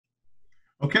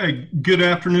Okay, good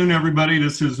afternoon, everybody.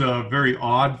 This is very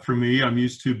odd for me. I'm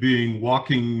used to being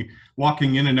walking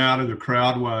in and out of the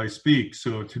crowd while I speak.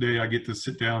 So today I get to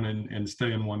sit down and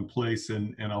stay in one place,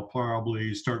 and I'll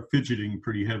probably start fidgeting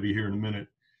pretty heavy here in a minute.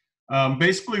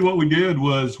 Basically, what we did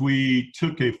was we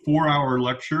took a 4-hour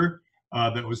lecture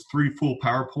that was 3 full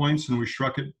PowerPoints, and we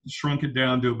shrunk it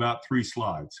down to about 3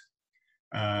 slides.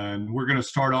 And we're going to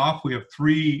start off. We have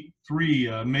three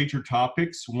major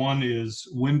topics. One is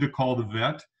when to call the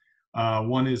vet.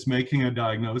 One is making a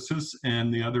diagnosis,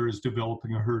 and the other is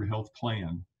developing a herd health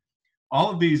plan.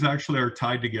 All of these actually are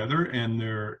tied together, and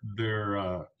they're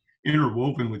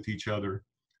interwoven with each other.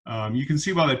 You can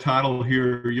see by the title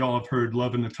here, y'all have heard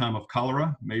love in the time of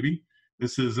cholera, maybe.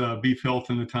 This is beef health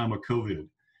in the time of COVID.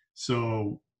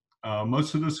 So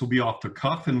most of this will be off the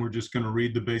cuff, and we're just going to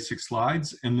read the basic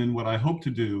slides. And then what I hope to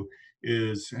do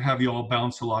is have you all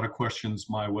bounce a lot of questions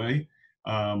my way,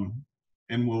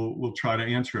 and we'll try to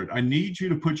answer it. I need you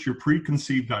to put your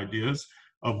preconceived ideas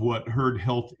of what herd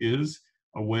health is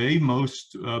away.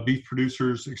 Most beef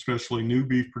producers, especially new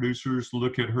beef producers,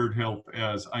 look at herd health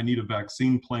as I need a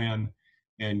vaccine plan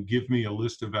and give me a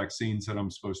list of vaccines that I'm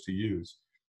supposed to use.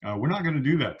 We're not going to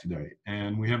do that today,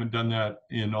 and we haven't done that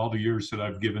in all the years that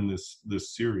I've given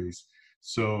this series.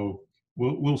 So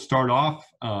we'll start off.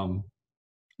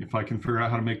 If I can figure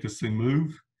out how to make this thing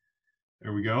move.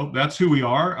 There we go. That's who we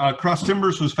are. Cross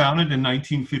Timbers was founded in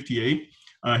 1958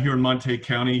 here in Montague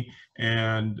County,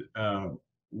 and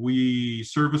we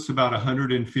service about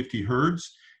 150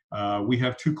 herds. We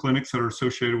have 2 clinics that are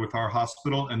associated with our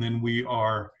hospital, and then we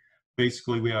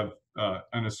have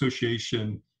an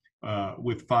association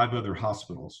with 5 other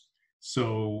hospitals.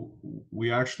 So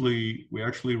we actually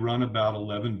run about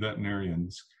 11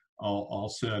 veterinarians, all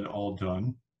said, all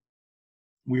done.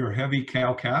 We are heavy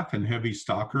cow-calf and heavy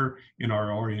stocker in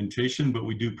our orientation, but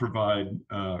we do provide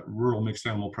rural mixed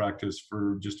animal practice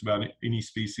for just about any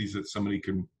species that somebody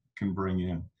can bring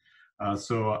in.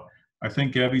 So I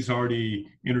think Gabby's already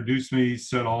introduced me,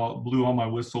 blew all my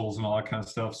whistles and all that kind of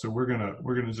stuff. So we're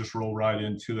gonna just roll right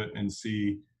into it and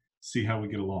see how we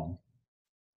get along.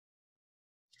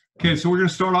 Okay, so we're going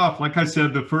to start off. Like I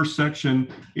said, the first section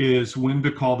is when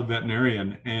to call the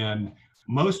veterinarian. And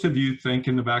most of you think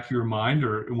in the back of your mind,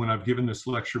 or when I've given this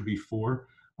lecture before,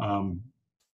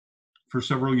 for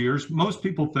several years, most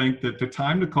people think that the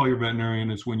time to call your veterinarian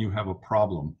is when you have a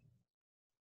problem.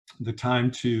 The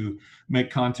time to make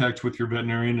contact with your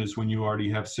veterinarian is when you already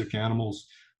have sick animals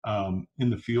in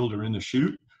the field or in the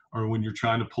chute, or when you're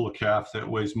trying to pull a calf that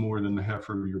weighs more than the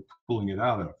heifer you're pulling it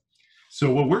out of. So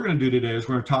what we're going to do today is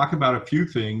we're going to talk about a few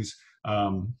things,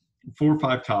 4 or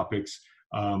 5 topics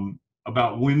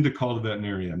about when to call the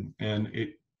veterinarian. And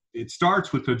it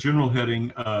starts with the general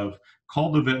heading of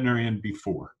call the veterinarian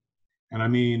before. And I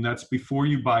mean, that's before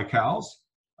you buy cows.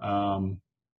 Often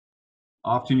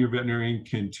your veterinarian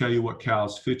can tell you what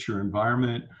cows fit your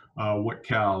environment, what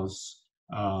cows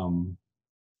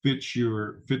fit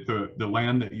the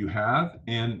land that you have,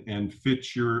 and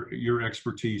fit your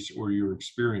expertise or your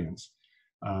experience.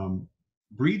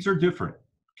 Breeds are different,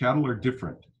 cattle are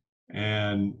different,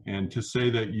 and to say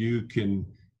that you can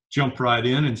jump right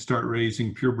in and start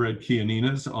raising purebred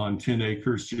Chianinas on 10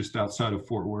 acres just outside of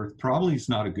Fort Worth probably is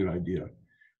not a good idea.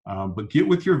 But get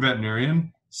with your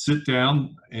veterinarian, sit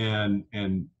down and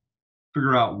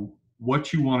figure out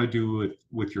what you want to do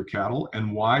with your cattle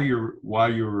and why you're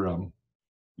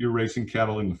raising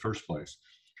cattle in the first place.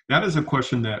 That is a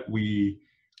question that we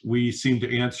seem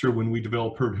to answer when we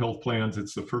develop herd health plans.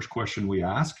 It's the first question we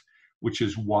ask, which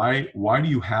is why do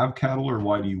you have cattle, or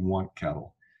why do you want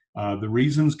cattle? The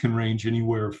reasons can range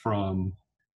anywhere from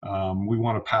we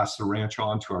want to pass the ranch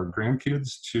on to our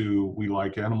grandkids, to we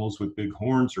like animals with big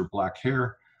horns or black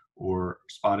hair or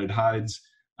spotted hides.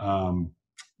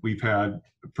 We've had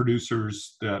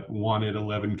producers that wanted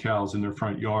 11 cows in their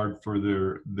front yard for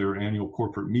their annual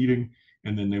corporate meeting,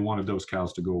 and then they wanted those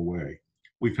cows to go away.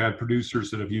 We've had producers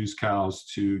that have used cows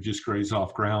to just graze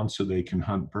off ground so they can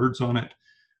hunt birds on it.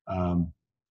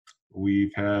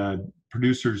 We've had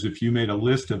producers, if you made a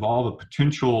list of all the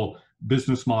potential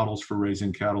business models for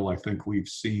raising cattle, I think we've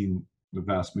seen the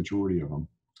vast majority of them.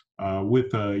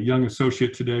 With a young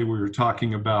associate today, we were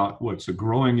talking about what's a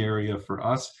growing area for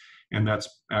us, and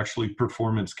that's actually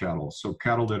performance cattle. So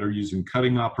cattle that are using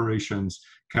cutting operations,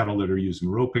 cattle that are using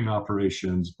roping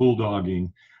operations, bulldogging,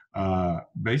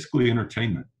 basically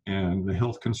entertainment, and the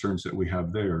health concerns that we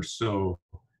have there. So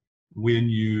when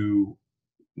you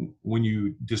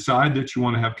decide that you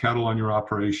want to have cattle on your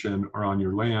operation or on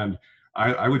your land,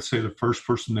 I would say the first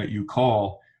person that you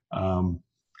call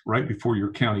right before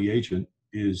your county agent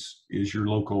is your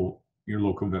local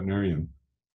veterinarian.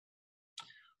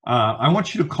 I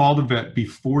want you to call the vet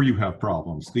before you have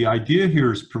problems. The idea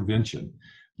here is prevention,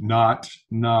 not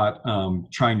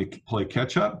trying to play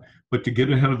catch up, but to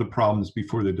get ahead of the problems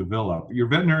before they develop. Your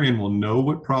veterinarian will know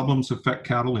what problems affect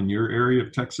cattle in your area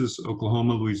of Texas,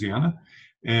 Oklahoma, Louisiana,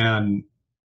 and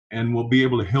will be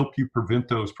able to help you prevent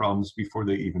those problems before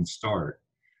they even start.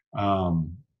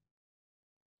 Um,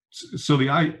 so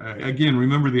again,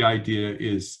 remember the idea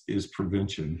is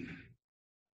prevention.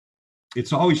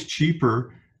 It's always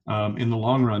cheaper in the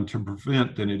long run to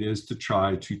prevent than it is to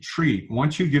try to treat.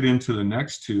 Once you get into the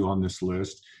next two on this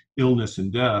list, illness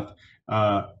and death,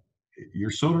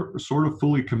 you're sort of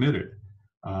fully committed.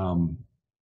 Um,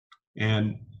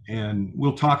 and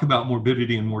we'll talk about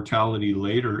morbidity and mortality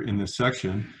later in this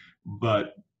section,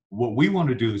 but what we want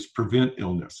to do is prevent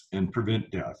illness and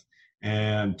prevent death.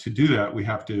 And to do that, we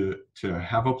have to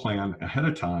have a plan ahead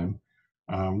of time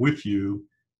with you,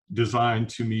 designed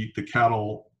to meet the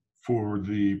cattle for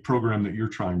the program that you're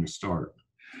trying to start.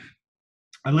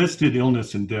 I listed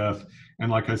illness and death,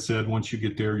 and like I said, once you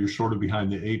get there, you're sort of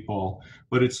behind the 8 ball,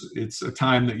 but it's a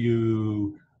time that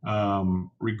you,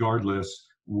 regardless,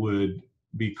 would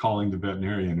be calling the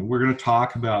veterinarian. And we're going to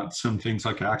talk about some things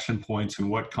like action points and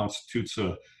what constitutes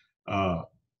an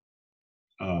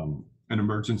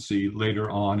emergency later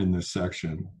on in this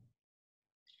section.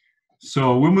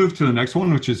 So we'll move to the next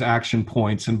one, which is action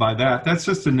points. And by that, that's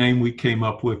just a name we came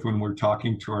up with when we're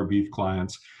talking to our beef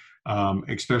clients,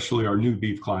 especially our new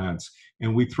beef clients.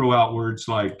 And we throw out words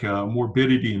like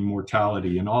morbidity and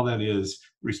mortality, and all that is,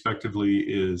 respectively,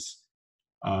 is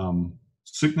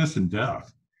sickness and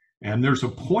death. And there's a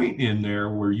point in there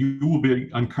where you will be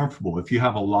uncomfortable. If you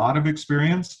have a lot of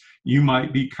experience, you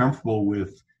might be comfortable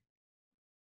with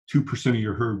 2% of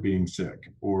your herd being sick,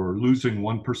 or losing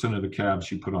 1% of the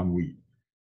calves you put on wheat.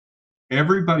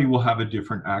 Everybody will have a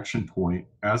different action point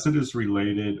as it is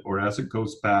related, or as it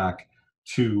goes back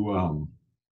to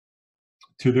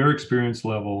their experience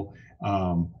level,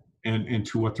 and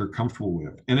to what they're comfortable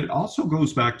with. And it also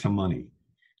goes back to money.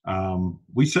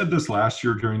 We said this last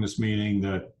year during this meeting,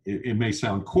 that it may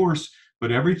sound coarse,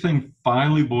 but everything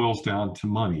finally boils down to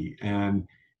money. And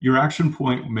your action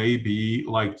point may be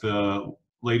like the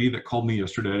lady that called me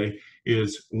yesterday,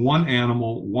 is one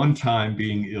animal, one time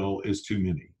being ill is too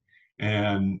many.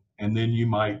 And then you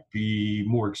might be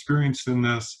more experienced in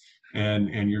this,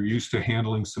 and you're used to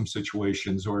handling some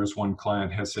situations, or as one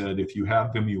client has said, if you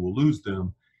have them, you will lose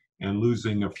them. And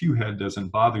losing a few head doesn't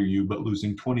bother you, but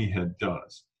losing 20 head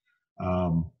does.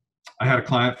 I had a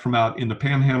client from out in the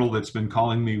Panhandle that's been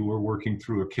calling me. We're working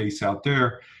through a case out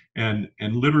there, and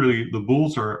literally the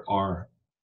bulls are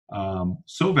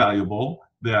so valuable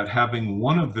that having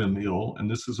one of them ill, and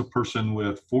this is a person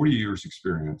with 40 years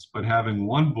experience, but having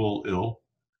one bull ill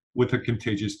with a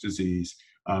contagious disease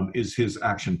is his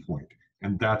action point.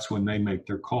 And that's when they make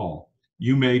their call.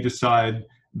 You may decide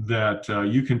that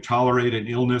you can tolerate an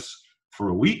illness for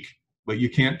a week, but you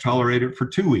can't tolerate it for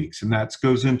 2 weeks. And that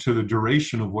goes into the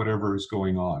duration of whatever is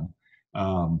going on.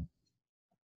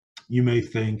 You may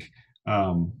think,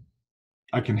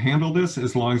 I can handle this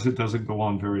as long as it doesn't go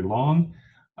on very long.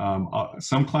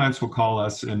 Some clients will call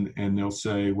us and they'll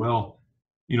say, well,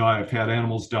 I've had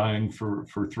animals dying for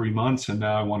 3 months, and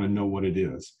now I want to know what it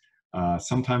is.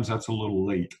 Sometimes that's a little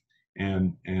late,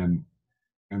 and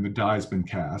the die's been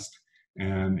cast,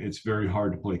 and it's very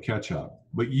hard to play catch up.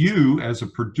 But you, as a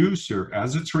producer,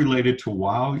 as it's related to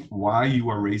why you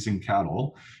are raising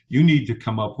cattle, you need to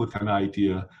come up with an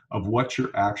idea of what your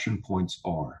action points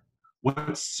are.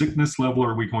 What sickness level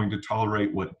are we going to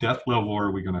tolerate? What death level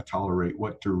are we going to tolerate?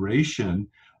 What duration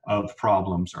of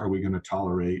problems are we going to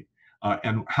tolerate?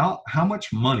 And how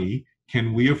much money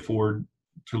can we afford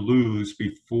to lose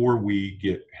before we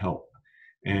get help?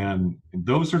 And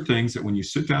those are things that when you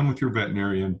sit down with your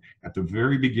veterinarian at the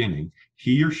very beginning,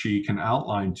 he or she can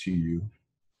outline to you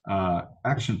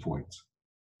action points.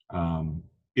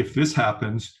 If this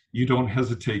happens, you don't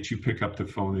hesitate, you pick up the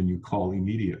phone and you call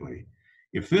immediately.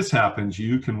 If this happens,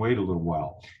 you can wait a little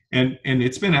while. And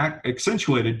it's been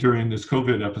accentuated during this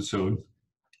COVID episode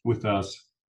with us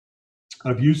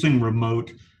of using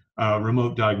remote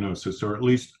diagnosis, or at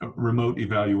least remote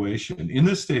evaluation. In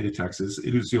the state of Texas,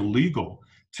 it is illegal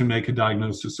to make a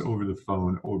diagnosis over the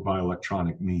phone or by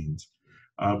electronic means.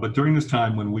 But during this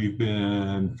time when we've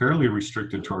been fairly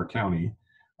restricted to our county,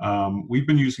 we've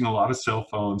been using a lot of cell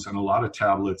phones and a lot of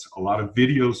tablets. A lot of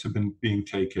videos have been being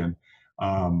taken,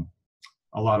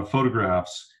 a lot of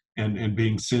photographs, and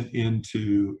being sent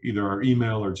into either our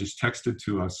email or just texted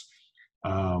to us.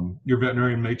 Your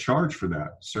veterinarian may charge for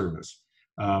that service.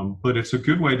 But it's a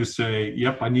good way to say,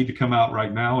 yep, I need to come out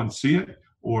right now and see it,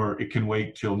 or it can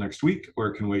wait till next week, or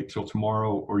it can wait till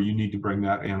tomorrow, or you need to bring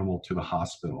that animal to the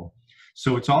hospital.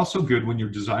 So it's also good when you're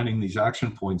designing these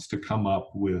action points to come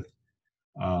up with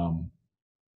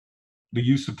the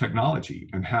use of technology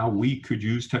and how we could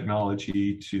use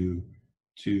technology to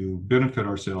benefit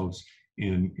ourselves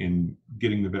in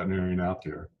getting the veterinarian out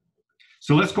there.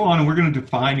 So let's go on, and we're going to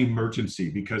define emergency,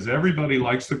 because everybody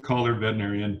likes to call their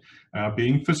veterinarian,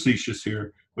 being facetious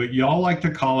here, but y'all like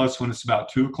to call us when it's about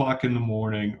 2 o'clock in the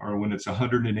morning or when it's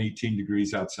 118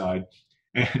 degrees outside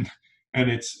and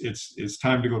it's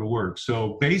time to go to work.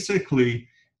 So basically,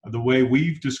 the way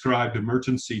we've described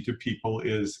emergency to people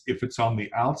is if it's on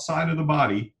the outside of the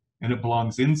body and it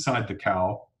belongs inside the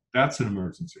cow, that's an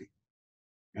emergency.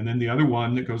 And then the other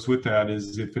one that goes with that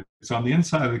is if it's on the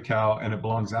inside of the cow and it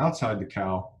belongs outside the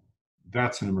cow,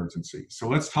 that's an emergency. So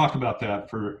let's talk about that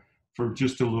for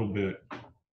just a little bit.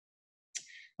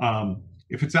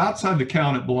 If it's outside the cow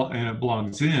and it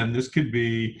belongs in, this could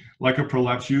be like a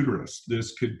prolapsed uterus.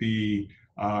 This could be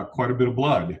quite a bit of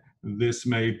blood. This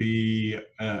may be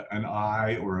an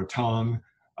eye or a tongue.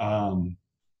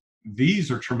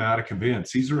 These are traumatic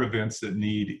events. These are events that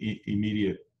need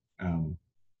immediate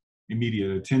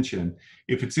attention.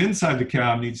 If it's inside the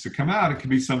cow and needs to come out, it could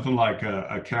be something like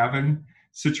a calving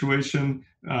situation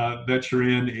that you're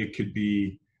in. It could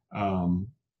be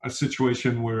a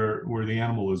situation where the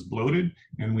animal is bloated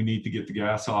and we need to get the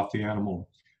gas off the animal.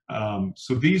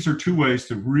 So these are two ways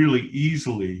to really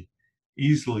easily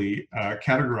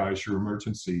categorize your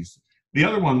emergencies. The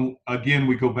other one, again,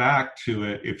 we go back to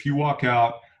it. If you walk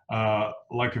out,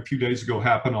 like a few days ago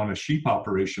happened on a sheep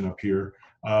operation up here,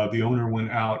 the owner went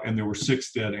out and there were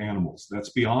 6 dead animals. That's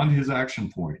beyond his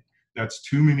action point. That's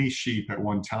too many sheep at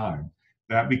one time.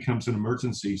 That becomes an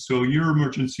emergency. So your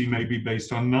emergency may be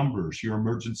based on numbers. Your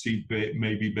emergency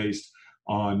may be based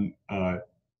on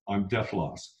death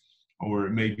loss, or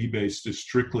it may be based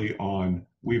strictly on,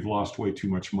 we've lost way too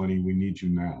much money, we need you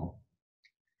now.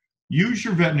 Use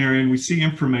your veterinarian. We see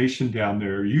information down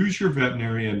there. Use your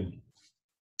veterinarian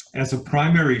as a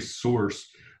primary source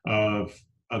of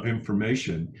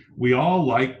information. We all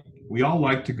like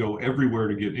to go everywhere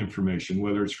to get information,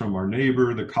 whether it's from our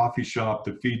neighbor, the coffee shop,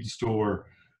 the feed store,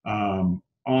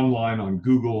 online on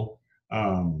Google.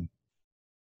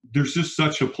 There's just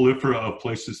such a plethora of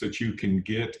places that you can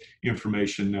get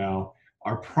information now.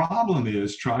 Our problem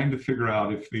is trying to figure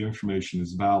out if the information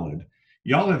is valid.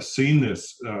 Y'all have seen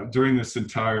this during this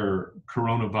entire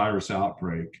coronavirus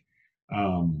outbreak.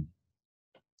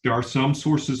 There are some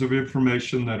sources of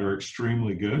information that are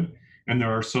extremely good, and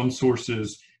there are some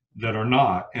sources that are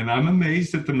not. And I'm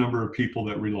amazed at the number of people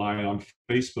that rely on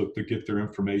Facebook to get their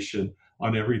information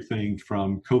on everything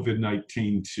from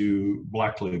COVID-19 to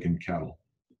blackleg in cattle.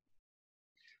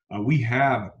 We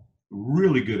have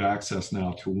really good access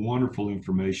now to wonderful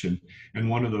information, and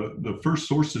one of the first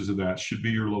sources of that should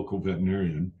be your local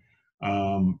veterinarian.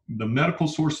 The medical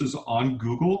sources on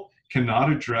Google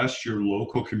cannot address your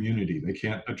local community. They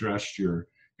can't address your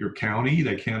county.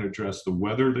 They can't address the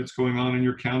weather that's going on in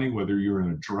your county, whether you're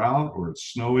in a drought or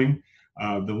it's snowing.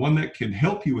 The one that can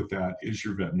help you with that is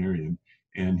your veterinarian,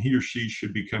 and he or she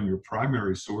should become your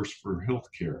primary source for health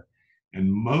care.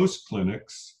 And most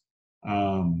clinics,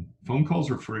 phone calls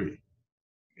are free.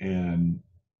 And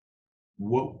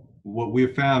what we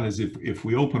have found is if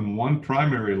we open one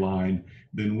primary line,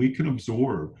 then we can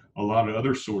absorb a lot of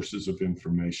other sources of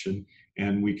information,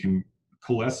 and we can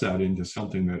coalesce that into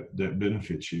something that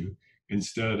benefits you,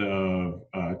 instead of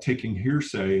taking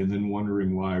hearsay and then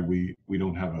wondering why we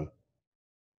don't have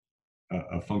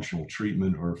a functional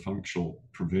treatment or a functional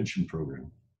prevention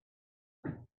program.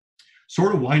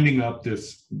 Sort of winding up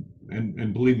this,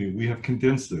 and believe me, we have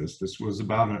condensed this. This was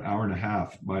about an hour and a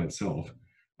half by itself.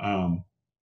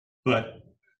 But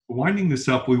winding this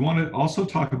up, we want to also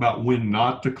talk about when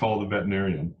not to call the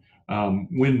veterinarian,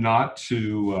 when not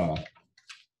to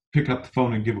pick up the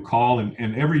phone and give a call.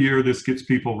 And every year this gets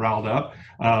people riled up,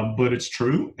 but it's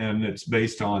true, and it's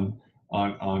based on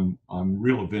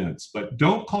real events. But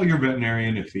don't call your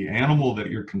veterinarian if the animal that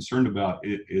you're concerned about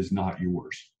is not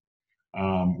yours.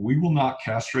 We will not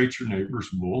castrate your neighbor's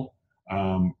bull.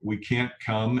 We can't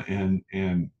come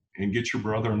and get your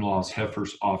brother-in-law's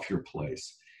heifers off your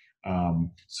place.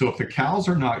 So if the cows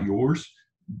are not yours,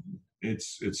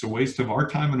 it's a waste of our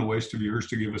time and a waste of yours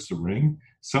to give us a ring.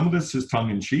 Some of this is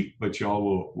tongue-in-cheek, but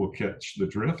y'all will catch the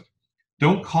drift.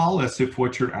 Don't call us if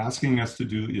what you're asking us to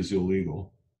do is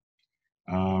illegal.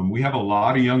 We have a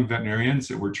lot of young veterinarians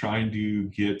that we're trying to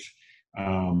get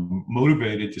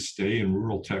motivated to stay in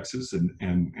rural Texas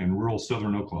and rural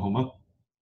southern Oklahoma.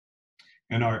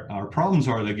 And our problems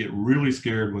are they get really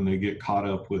scared when they get caught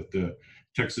up with the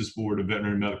Texas Board of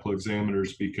Veterinary Medical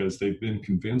Examiners because they've been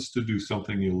convinced to do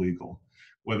something illegal,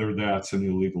 whether that's an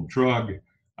illegal drug,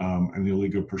 an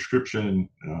illegal prescription,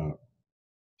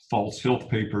 false health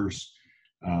papers,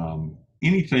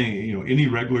 anything, any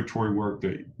regulatory work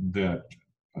that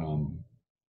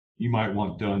you might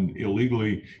want done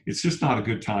illegally. It's just not a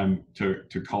good time to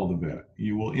call the vet.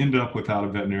 You will end up without a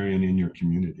veterinarian in your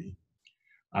community.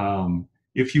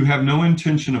 If you have no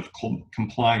intention of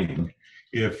complying,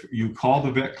 if you call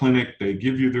the vet clinic, they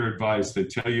give you their advice, they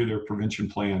tell you their prevention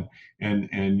plan,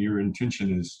 and your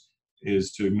intention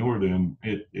is to ignore them,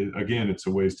 again, it's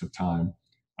a waste of time.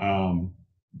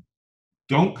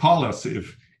 Don't call us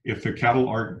if the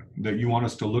cattle that you want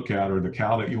us to look at, or the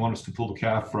cow that you want us to pull the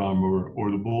calf from,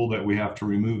 or the bull that we have to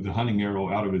remove the hunting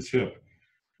arrow out of his hip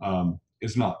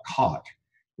is not caught.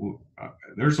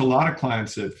 There's a lot of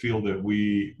clients that feel that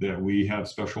we have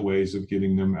special ways of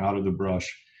getting them out of the brush,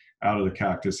 out of the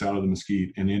cactus, out of the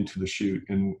mesquite, and into the chute,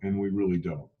 and we really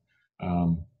don't.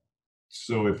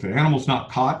 So if the animal's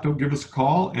not caught, don't give us a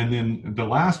call. And then the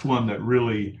last one that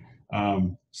really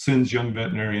sends young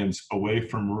veterinarians away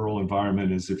from rural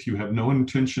environment is if you have no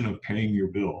intention of paying your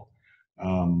bill.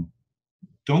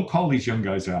 Don't call these young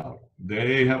guys out.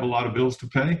 They have a lot of bills to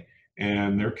pay,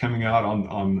 and they're coming out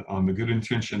on the good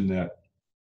intention that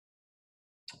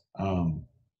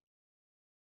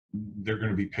they're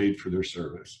going to be paid for their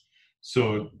service.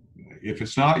 So if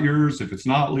it's not yours, if it's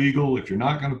not legal, if you're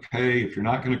not going to pay, if you're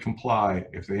not going to comply,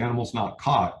 if the animal's not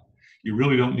caught, you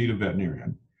really don't need a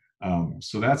veterinarian.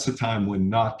 So that's the time when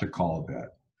not to call a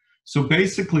vet. So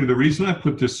basically, the reason I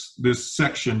put this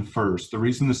section first, the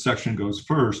reason this section goes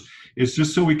first, is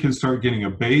just so we can start getting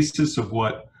a basis of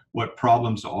what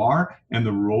problems are and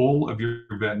the role of your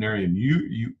veterinarian.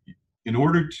 You in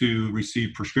order to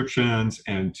receive prescriptions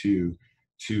and to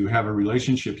have a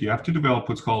relationship, you have to develop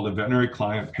what's called a veterinary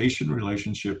client-patient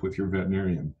relationship with your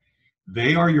veterinarian.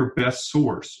 They are your best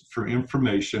source for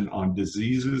information on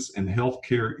diseases and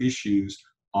healthcare issues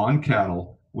on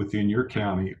cattle within your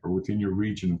county or within your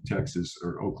region of Texas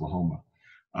or Oklahoma.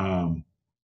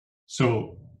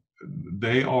 So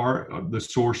they are the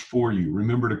source for you.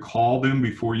 Remember to call them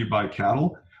before you buy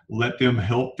cattle. Let them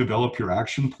help develop your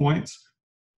action points.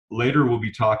 Later, we'll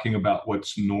be talking about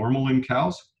what's normal in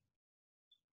cows,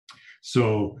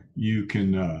 so you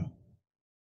can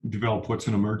develop what's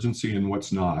an emergency and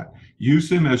what's not. Use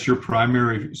them as your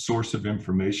primary source of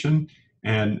information,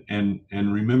 and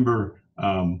remember,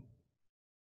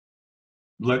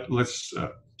 let's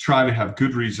try to have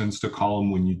good reasons to call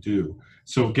them when you do.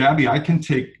 So Gabby, I can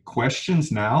take questions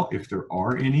now if there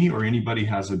are any, or anybody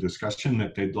has a discussion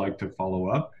that they'd like to follow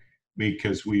up,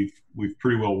 because we've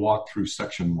pretty well walked through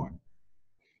section 1.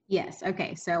 Yes.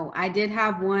 Okay. So I did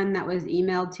have one that was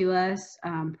emailed to us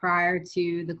prior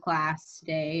to the class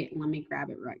today. Let me grab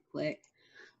it right quick.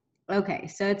 Okay.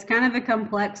 So it's kind of a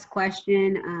complex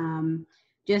question.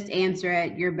 Just answer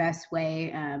it your best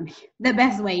way, the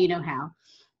best way you know how.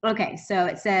 Okay. So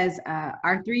it says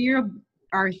our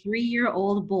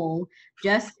three-year-old bull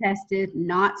just tested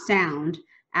not sound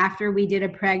after we did a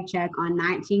preg check on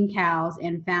 19 cows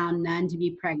and found none to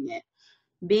be pregnant.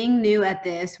 Being new at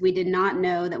this, we did not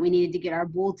know that we needed to get our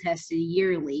bull tested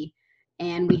yearly,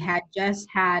 and we had just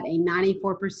had a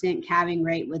 94% calving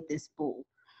rate with this bull.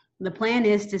 The plan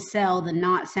is to sell the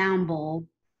not sound bull,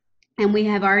 and we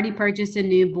have already purchased a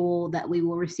new bull that we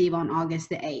will receive on August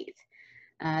the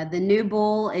 8th. The new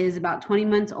bull is about 20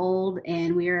 months old,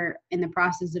 and we are in the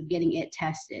process of getting it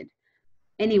tested.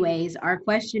 Anyways, our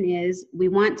question is, we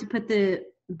want to put the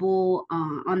bull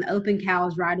on the open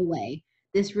cows right away.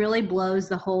 This really blows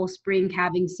the whole spring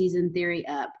calving season theory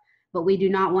up, but we do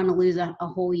not want to lose a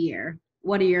whole year.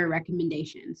 What are your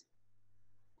recommendations?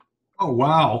 Oh,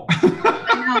 wow.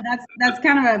 I know that's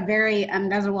kind of a very,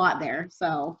 there's a lot there.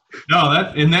 So no,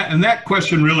 that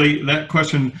question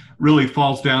really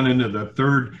falls down into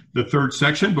the third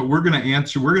section, but we're going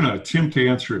to attempt to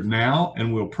answer it now,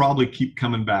 and we'll probably keep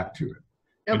coming back to it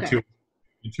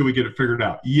until we get it figured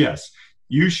out. Yes,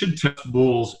 you should test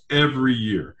bulls every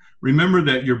year. Remember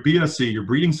that your BSE, your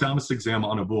breeding soundness exam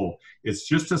on a bull, it's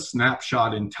just a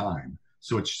snapshot in time.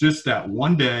 So it's just that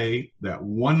one day, that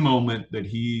one moment that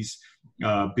he's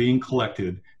being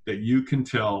collected, that you can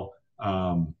tell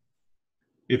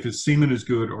if his semen is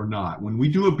good or not. When we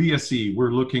do a BSE, we're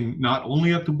looking not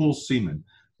only at the bull's semen,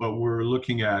 but we're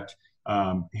looking at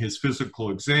his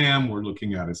physical exam, we're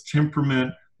looking at his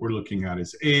temperament, we're looking at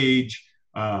his age.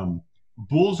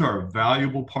 Bulls are a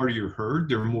valuable part of your herd.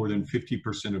 They're more than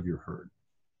 50% of your herd.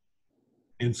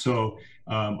 And so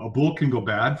a bull can go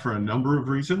bad for a number of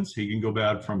reasons. He can go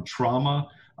bad from trauma,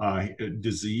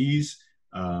 disease,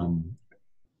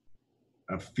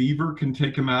 A fever can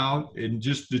take him out, and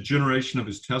just degeneration of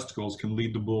his testicles can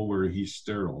lead the bull where he's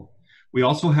sterile. We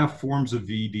also have forms of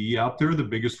VD out there. The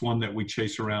biggest one that we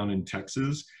chase around in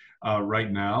Texas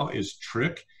right now is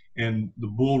trick. And the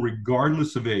bull,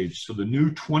 regardless of age, so the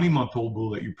new 20-month-old bull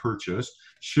that you purchased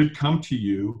should come to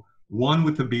you, one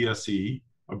with a BSE,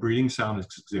 a breeding soundness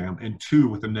exam, and two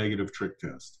with a negative trick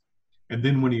test. And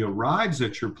then when he arrives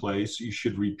at your place, you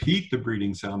should repeat the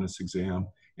breeding soundness exam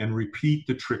and repeat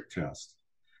the trick test.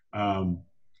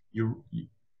 You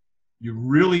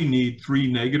really need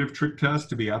 3 negative trick tests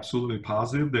to be absolutely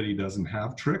positive that he doesn't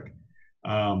have trick.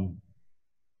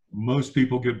 Most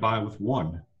people get by with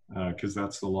 1 because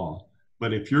that's the law.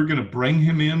 But if you're going to bring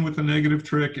him in with a negative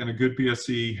trick and a good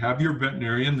BSE, have your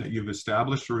veterinarian that you've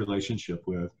established a relationship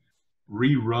with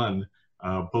rerun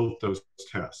both those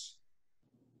tests.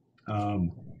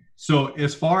 So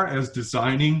as far as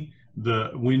designing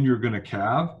when you're going to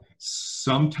calve,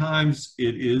 sometimes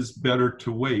it is better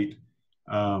to wait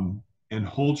and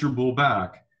hold your bull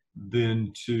back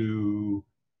than to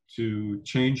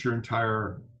change your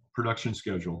entire production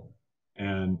schedule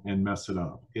and mess it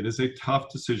up. It is a tough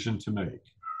decision to make.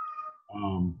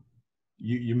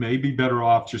 You may be better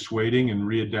off just waiting and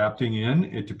readapting in.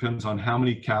 It depends on how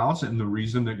many cows and the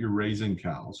reason that you're raising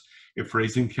cows. If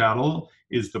raising cattle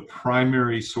is the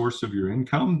primary source of your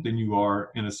income, then you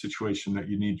are in a situation that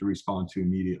you need to respond to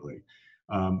immediately.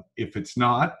 If it's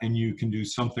not, and you can do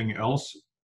something else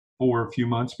for a few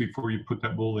months before you put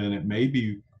that bull in, it may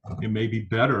be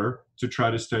better to try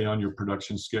to stay on your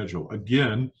production schedule.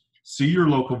 Again, see your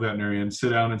local veterinarian, sit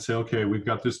down and say, okay, we've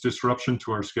got this disruption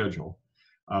to our schedule.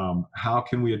 How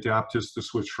can we adapt this to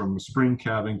switch from a spring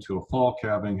calving to a fall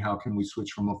calving? How can we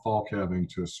switch from a fall calving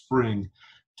to a spring?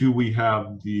 Do we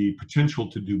have the potential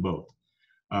to do both?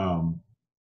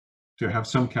 To have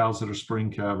some cows that are spring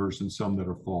calvers and some that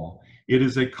are fall. It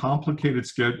is a complicated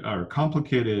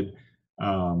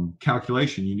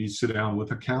calculation. You need to sit down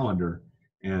with a calendar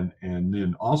and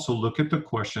then also look at the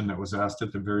question that was asked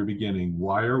at the very beginning.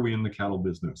 Why are we in the cattle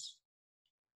business?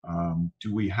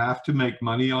 Do we have to make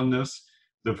money on this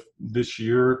this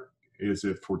year? Is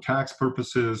it for tax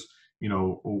purposes? You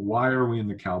know, why are we in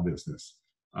the cow business?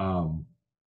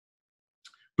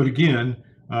 But again,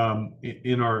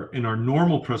 in our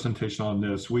normal presentation on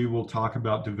this, we will talk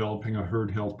about developing a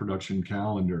herd health production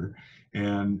calendar,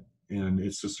 and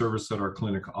it's a service that our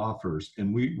clinic offers.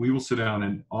 And we will sit down,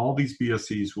 and all these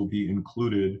BSEs will be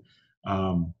included.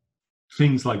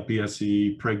 Things like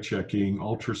BSE, preg checking,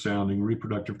 ultrasounding,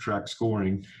 reproductive tract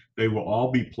scoring, they will all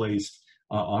be placed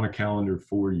on a calendar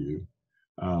for you.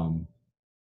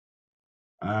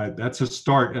 That's a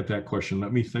start at that question.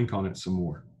 Let me think on it some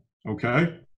more.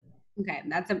 Okay? Okay,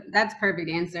 that's a perfect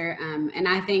answer. And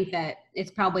I think that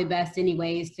it's probably best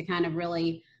anyways to kind of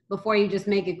really, before you just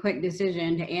make a quick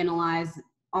decision, to analyze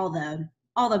all the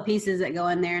pieces that go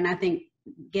in there. And I think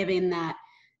given that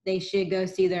they should go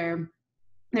see their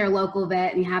local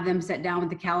vet and have them sit down with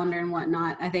the calendar and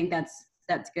whatnot, I think that's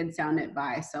good sound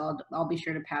advice. So I'll be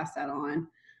sure to pass that on.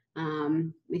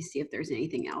 Let me see if there's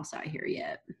anything else out here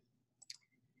yet.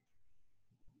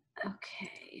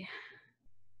 Okay.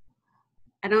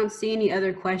 I don't see any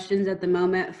other questions at the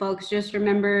moment, folks. Just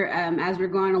remember, as we're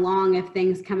going along, if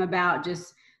things come about,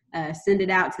 just send it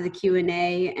out to the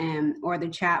Q&A or the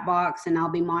chat box, and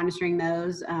I'll be monitoring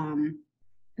those.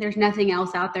 There's nothing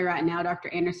else out there right now,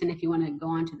 Dr. Anderson, if you want to go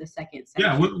on to the second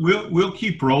section. Yeah, we'll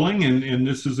keep rolling, and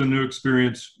this is a new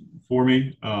experience for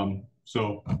me.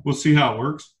 So we'll see how it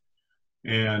works,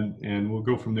 and we'll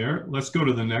go from there. Let's go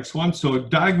to the next one. So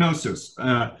diagnosis.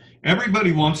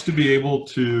 Everybody wants to be able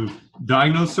to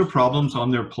diagnose their problems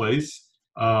on their place,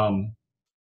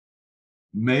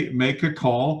 make a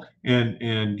call,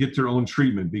 and get their own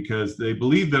treatment because they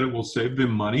believe that it will save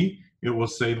them money, it will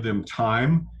save them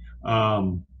time,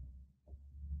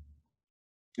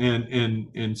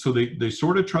 and so they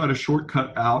sort of try to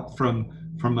shortcut out from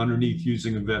underneath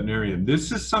using a veterinarian.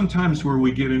 This is sometimes where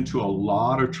we get into a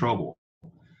lot of trouble.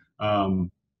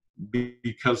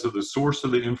 Because of the source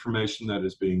of the information that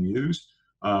is being used.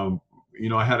 You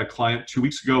know, I had a client 2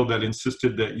 weeks ago that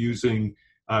insisted that using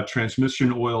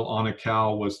transmission oil on a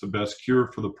cow was the best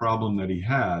cure for the problem that he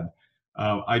had.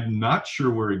 I'm not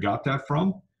sure where he got that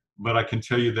from, but I can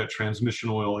tell you that transmission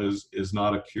oil is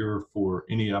not a cure for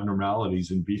any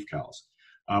abnormalities in beef cows.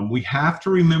 We have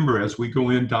to remember as we go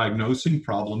in diagnosing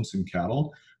problems in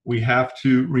cattle, we have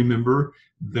to remember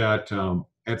that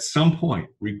at some point,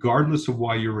 regardless of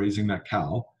why you're raising that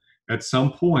cow, at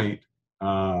some point,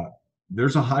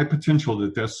 there's a high potential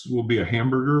that this will be a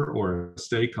hamburger or a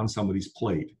steak on somebody's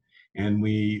plate. And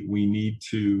we need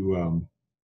to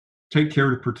take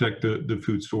care to protect the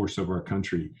food source of our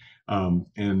country,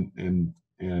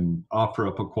 and offer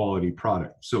up a quality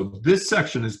product. So this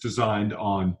section is designed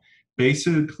on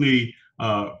basically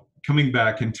coming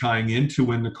back and tying into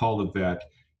when to call the vet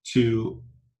to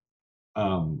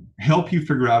help you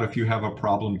figure out if you have a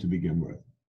problem to begin with.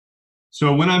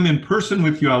 So when I'm in person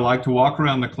with you, I like to walk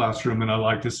around the classroom and I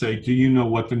like to say, do you know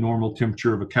what the normal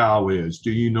temperature of a cow is?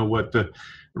 Do you know what the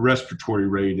respiratory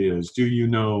rate is? Do you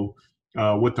know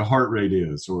what the heart rate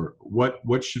is? Or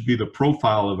what should be the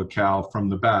profile of a cow from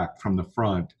the back, from the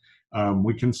front?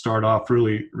 We can start off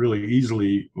really, really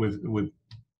easily with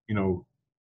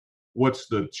what's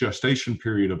the gestation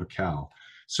period of a cow.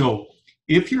 So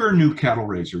if you're a new cattle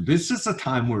raiser, this is a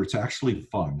time where it's actually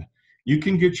fun. You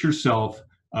can get yourself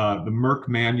the Merck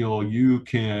manual, you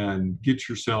can get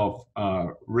yourself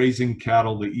Raising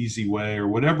Cattle the Easy Way, or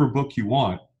whatever book you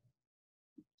want.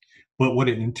 But what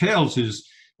it entails is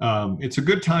it's a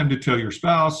good time to tell your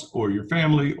spouse or your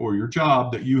family or your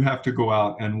job that you have to go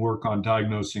out and work on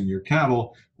diagnosing your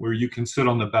cattle, where you can sit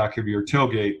on the back of your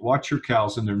tailgate, watch your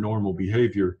cows in their normal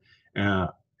behavior,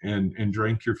 and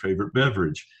drink your favorite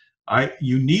beverage.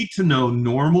 You need to know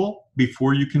normal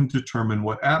before you can determine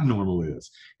what abnormal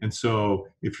is. And so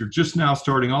if you're just now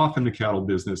starting off in the cattle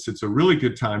business, it's a really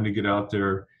good time to get out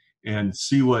there and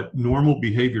see what normal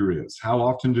behavior is. How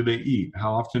often do they eat?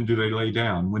 How often do they lay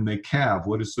down? When they calve,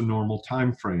 what is the normal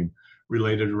time frame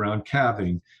related around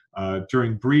calving?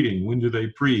 During breeding, when do they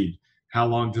breed? How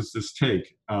long does this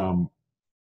take?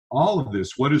 All of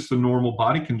this, what is the normal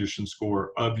body condition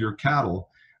score of your cattle?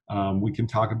 We can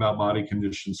talk about body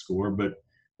condition score, but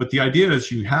the idea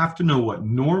is you have to know what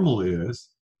normal is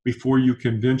before you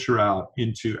can venture out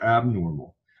into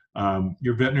abnormal.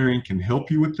 Your veterinarian can help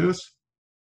you with this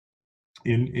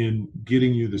in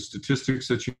getting you the statistics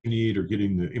that you need, or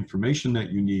getting the information that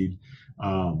you need,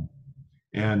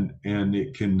 and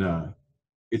it can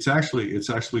it's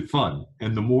actually fun.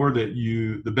 And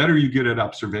the better you get at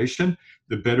observation,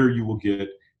 the better you will get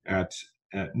at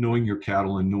knowing your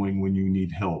cattle and knowing when you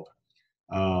need help.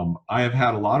 I have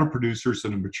had a lot of producers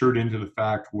that have matured into the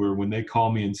fact where when they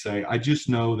call me and say, I just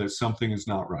know that something is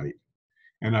not right,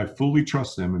 and I fully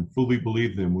trust them and fully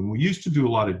believe them. When we used to do a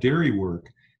lot of dairy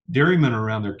work, dairymen are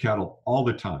around their cattle all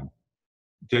the time,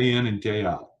 day in and day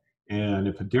out. And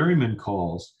if a dairyman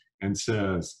calls and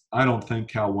says, I don't think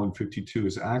cow 152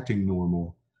 is acting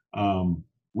normal,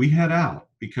 we head out,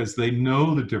 because they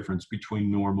know the difference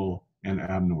between normal and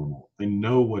abnormal. They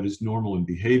know what is normal in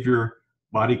behavior,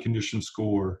 body condition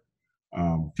score,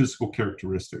 physical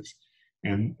characteristics,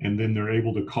 and then they're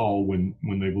able to call when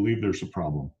they believe there's a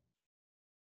problem.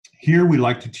 Here we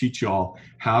like to teach y'all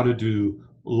how to do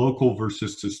local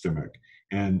versus systemic,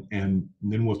 and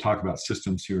then we'll talk about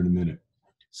systems here in a minute.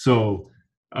 So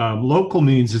local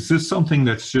means, is this something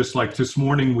that's just like this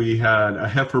morning we had a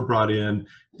heifer brought in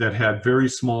that had very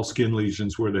small skin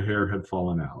lesions where the hair had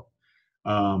fallen out.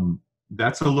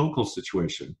 That's a local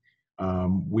situation.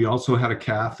 We also had a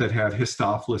calf that had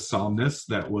Histophilus somnus,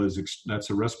 that's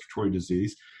a respiratory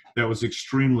disease, that was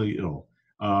extremely ill,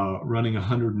 running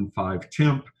 105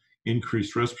 temp,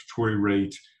 increased respiratory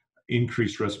rate,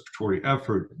 increased respiratory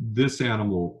effort. This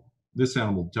animal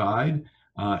died,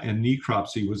 and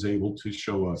necropsy was able to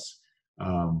show us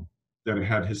that it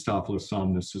had Histophilus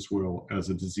somnus as well as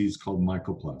a disease called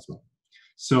mycoplasma.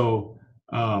 So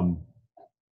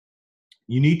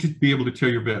you need to be able to tell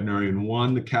your veterinarian,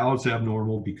 one, the cow is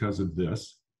abnormal because of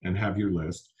this, and have your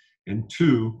list. And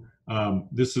two,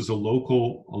 this is a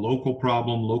local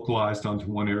problem localized onto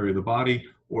one area of the body,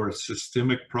 or a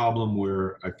systemic problem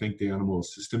where I think the animal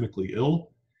is systemically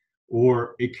ill,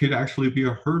 or it could actually be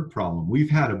a herd problem. We've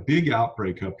had a big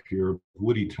outbreak up here of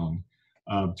woody tongue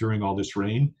during all this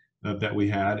rain that we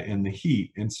had and the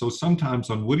heat. And so sometimes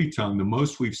on woody tongue, the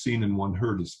most we've seen in one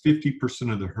herd is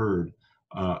 50% of the herd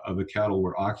of the cattle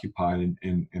were occupied,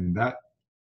 and that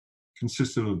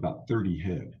consisted of about 30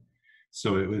 head.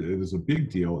 So it was a big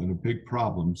deal and a big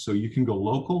problem. So you can go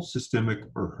local, systemic,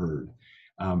 or herd.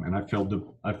 And I failed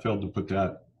to put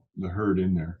the herd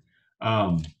in there.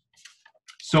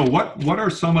 So what are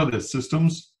some of the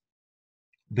systems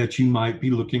that you might be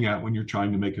looking at when you're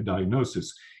trying to make a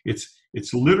diagnosis?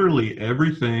 It's literally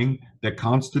everything that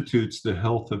constitutes the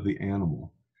health of the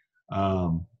animal.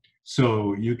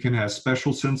 So you can have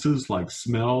special senses like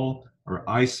smell or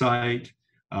eyesight,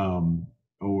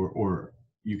 or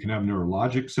you can have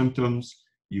neurologic symptoms.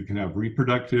 You can have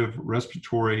reproductive,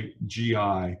 respiratory,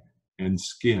 GI, and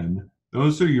skin.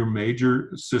 Those are your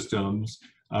major systems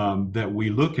that we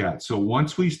look at. So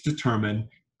once we determine,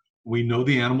 we know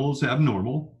the animal is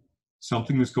abnormal,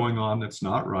 something is going on that's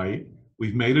not right,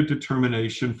 We've made a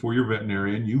determination for your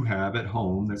veterinarian you have at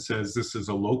home that says this is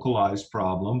a localized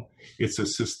problem, it's a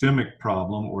systemic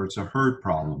problem, or it's a herd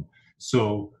problem.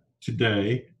 So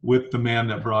today, with the man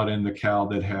that brought in the cow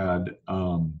that had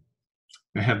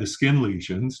the skin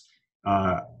lesions,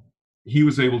 he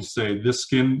was able to say this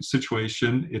skin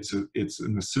situation, it's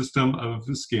in the system of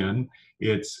the skin,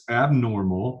 it's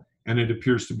abnormal, and it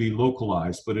appears to be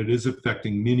localized, but it is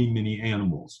affecting many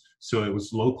animals. So it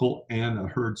was local and a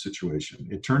herd situation.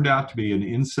 It turned out to be an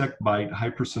insect bite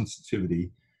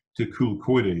hypersensitivity to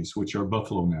culicoides, which are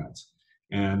buffalo gnats.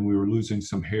 And we were losing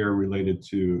some hair related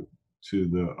to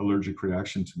the allergic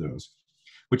reaction to those.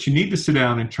 But you need to sit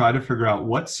down and try to figure out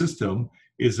what system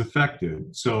is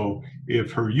affected. So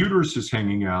if her uterus is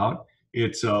hanging out,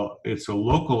 it's a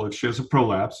local, if she has a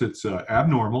prolapse, it's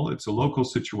abnormal, it's a local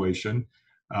situation,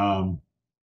 and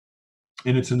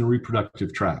it's in the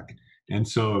reproductive tract. And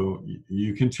so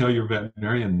you can tell your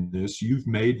veterinarian this, you've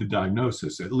made the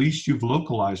diagnosis, at least you've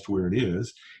localized where it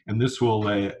is, and this will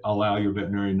allow your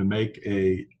veterinarian to make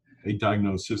a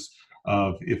diagnosis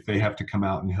of if they have to come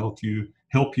out and help you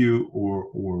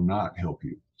or not help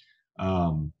you.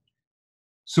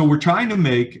 So we're trying to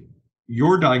make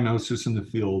your diagnosis in the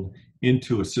field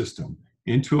into a system,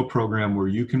 into a program where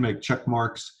you can make check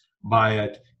marks by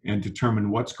it and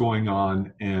determine what's going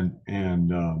on and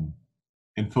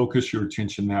focus your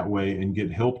attention that way and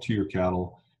get help to your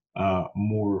cattle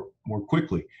more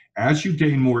quickly. As you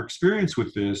gain more experience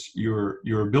with this,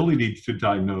 your ability to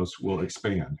diagnose will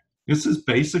expand. This is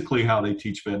basically how they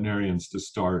teach veterinarians to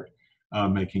start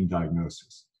making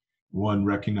diagnoses. 1,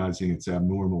 recognizing it's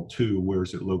abnormal. 2, where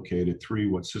is it located? 3,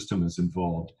 what system is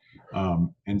involved?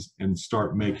 And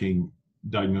start making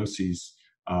diagnoses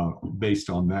based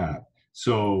on that.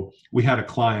 So we had a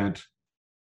client,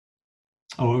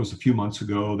 it was a few months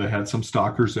ago, that had some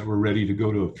stockers that were ready to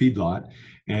go to a feedlot.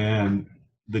 And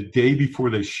the day before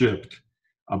they shipped,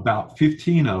 about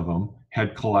 15 of them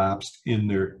had collapsed in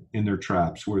their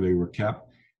traps where they were kept.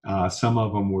 Some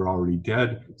of them were already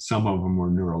dead. Some of them were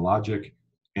neurologic.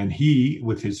 And he,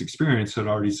 with his experience, had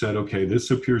already said, okay,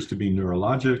 this appears to be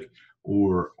neurologic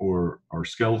or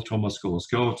skeletal,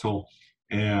 musculoskeletal,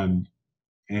 and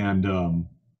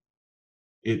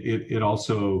it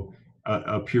also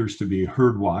appears to be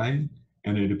herd-wide,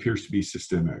 and it appears to be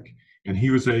systemic. And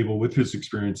he was able, with his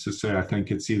experience, to say, I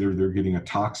think it's either they're getting a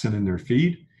toxin in their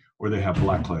feed or they have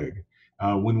blackleg.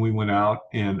 When we went out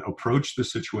and approached the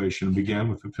situation and began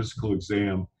with a physical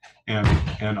exam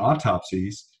and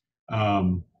autopsies,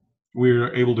 we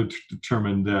were able to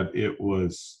determine that it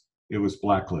was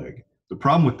blackleg. The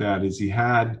problem with that is he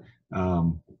had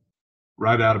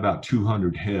right at about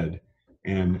 200 head,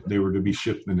 and they were to be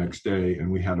shipped the next day, and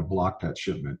we had to block that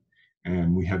shipment,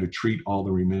 and we had to treat all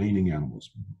the remaining animals.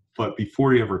 But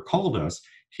before he ever called us,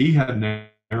 he had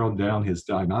narrowed down his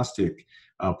diagnostic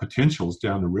potentials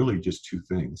down to really just 2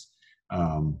 things,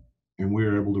 and we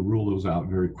were able to rule those out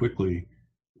very quickly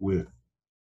with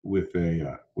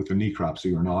a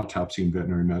necropsy or an autopsy in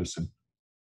veterinary medicine.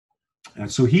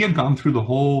 And so he had gone through the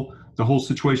whole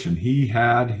situation. He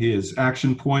had his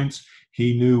action points.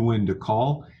 He knew when to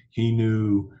call. He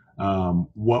knew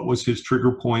what was his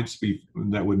trigger points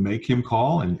that would make him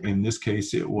call. And in this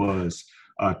case, it was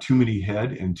too many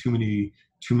head and too many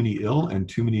ill and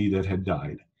too many that had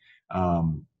died.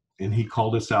 And he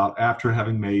called us out after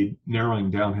having narrowing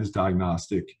down his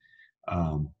diagnostic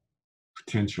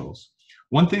potentials.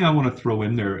 One thing I want to throw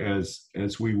in there as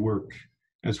we work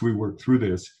through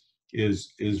this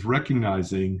is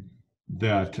recognizing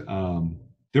that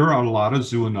there are a lot of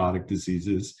zoonotic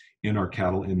diseases in our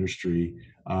cattle industry.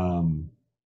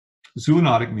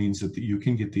 Zoonotic means that you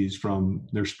can get these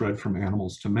they're spread from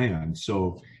animals to man.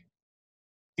 So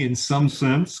in some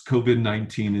sense,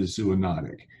 COVID-19 is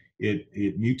zoonotic.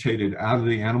 It mutated out of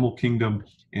the animal kingdom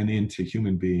and into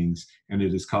human beings, and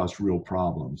it has caused real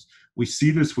problems. We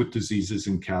see this with diseases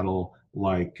in cattle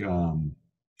like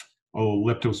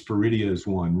leptosporidia is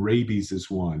one, rabies is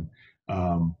one,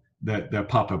 that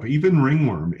pop up. Even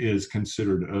ringworm is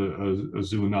considered a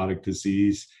zoonotic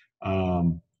disease,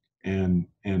 and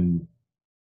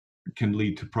can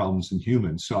lead to problems in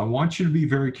humans. So I want you to be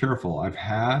very careful. I've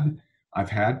had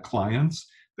clients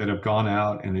that have gone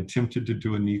out and attempted to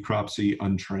do a necropsy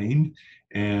untrained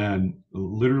and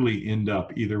literally end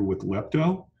up either with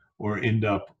lepto or end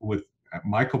up with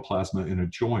mycoplasma in a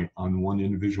joint on one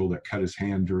individual that cut his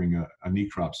hand during a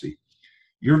necropsy.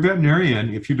 Your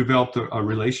veterinarian, if you developed a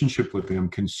relationship with them,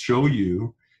 can show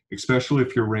you, especially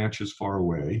if your ranch is far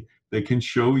away, they can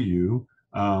show you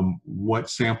what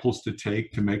samples to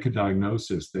take to make a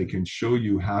diagnosis. They can show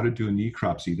you how to do a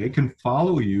necropsy. They can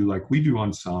follow you, like we do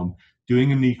on some,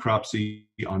 doing a necropsy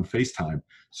on FaceTime.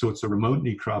 So it's a remote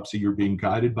necropsy. You're being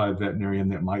guided by a veterinarian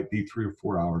that might be 3 or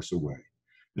 4 hours away.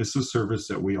 This is a service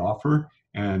that we offer.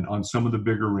 And on some of the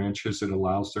bigger ranches, it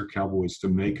allows their cowboys to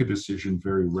make a decision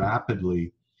very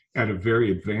rapidly at a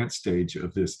very advanced stage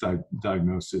of this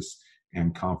diagnosis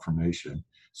and confirmation.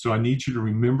 So I need you to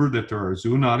remember that there are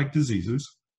zoonotic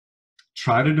diseases.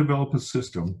 Try to develop a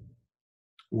system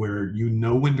where you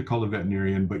know when to call a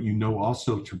veterinarian, but you know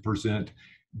also to present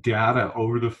data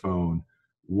over the phone.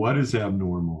 What is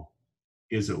abnormal?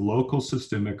 Is it local,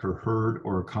 systemic, or herd,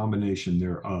 or a combination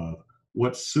thereof?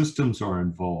 What systems are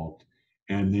involved?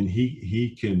 And then he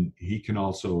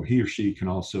or she can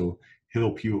also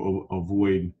help you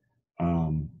avoid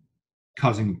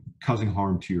causing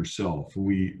harm to yourself.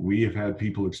 We have had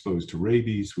people exposed to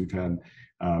rabies. We've had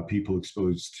people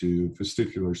exposed to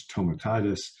vesicular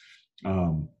stomatitis.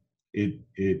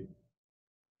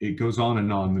 It goes on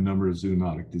and on, the number of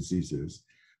zoonotic diseases.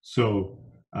 So,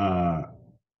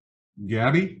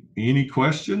 Gabby, any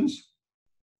questions?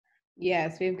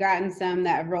 Yes, we've gotten some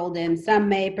that have rolled in. Some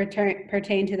may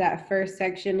pertain to that first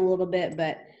section a little bit,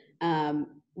 but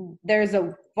there's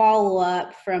a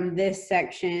follow-up from this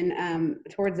section.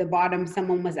 Towards the bottom,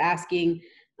 someone was asking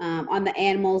on the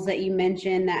animals that you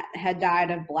mentioned that had died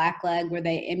of blackleg, were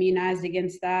they immunized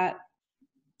against that?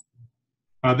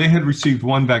 They had received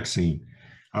one vaccine.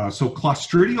 So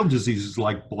clostridial diseases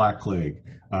like blackleg,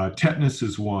 tetanus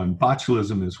is one,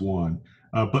 botulism is one.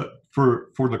 But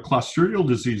for the clostridial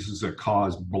diseases that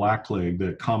cause blackleg,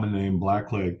 the common name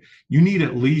blackleg, you need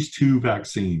at least 2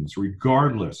 vaccines,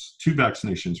 regardless, 2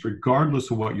 vaccinations,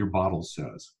 regardless of what your bottle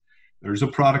says. There's a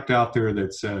product out there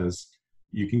that says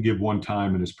you can give one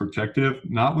time and it's protective,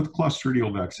 not with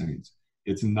clostridial vaccines.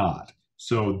 It's not.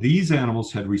 So these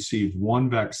animals had received one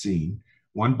vaccine,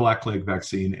 one blackleg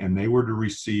vaccine, and they were to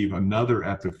receive another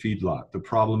at the feedlot. The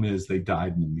problem is they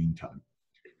died in the meantime.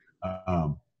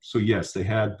 So yes, they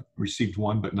had received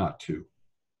one, but not 2.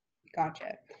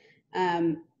 Gotcha.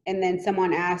 And then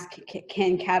someone asked,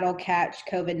 can cattle catch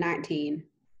COVID-19?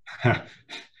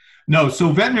 No,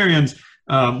 so veterinarians,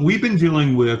 we've been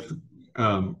dealing with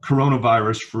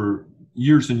coronavirus for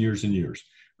years and years and years,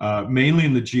 mainly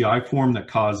in the GI form that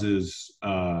causes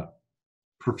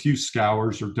profuse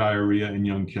scours or diarrhea in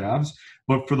young calves.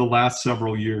 But for the last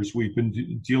several years, we've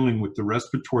been dealing with the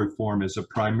respiratory form as a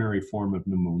primary form of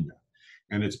pneumonia.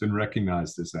 And it's been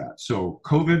recognized as that. So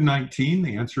COVID-19,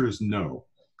 the answer is no.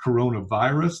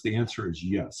 Coronavirus, the answer is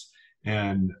yes.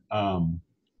 And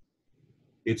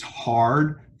it's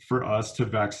hard for us to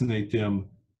vaccinate them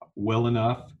well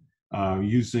enough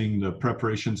using the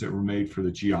preparations that were made for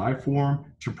the GI form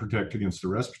to protect against the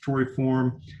respiratory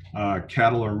form.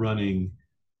 Cattle are running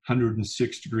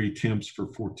 106-degree temps for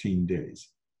 14 days,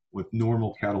 with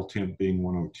normal cattle temp being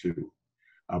 102.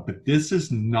 But this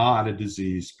is not a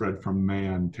disease spread from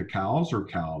man to cows or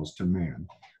cows to man,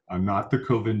 not the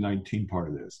COVID-19 part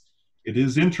of this. It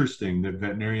is interesting that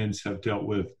veterinarians have dealt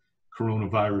with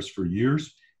coronavirus for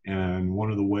years, and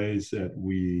one of the ways that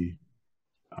we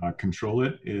control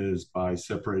it is by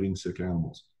separating sick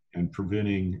animals and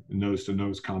preventing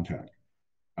nose-to-nose contact.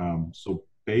 So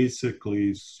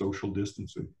basically social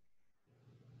distancing.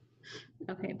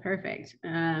 Okay, perfect.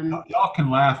 Y'all can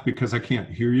laugh because I can't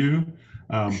hear you.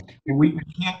 We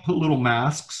can't put little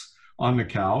masks on the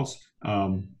cows,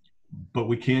 but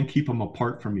we can keep them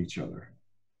apart from each other,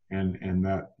 and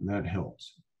that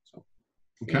helps. So,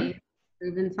 okay.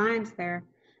 Proven science there.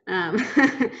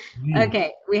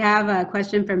 Okay, we have a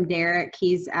question from Derek.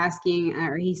 He's asking,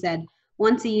 or he said,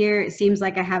 once a year, it seems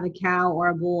like I have a cow or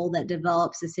a bull that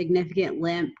develops a significant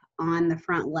limp on the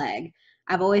front leg.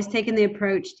 I've always taken the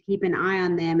approach to keep an eye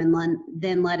on them and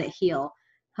then let it heal.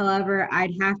 However,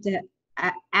 I'd have to,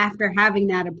 after having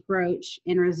that approach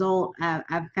and result,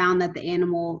 I've found that the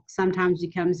animal sometimes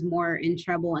becomes more in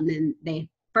trouble and then they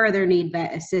further need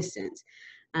vet assistance.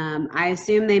 I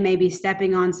assume they may be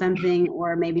stepping on something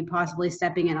or maybe possibly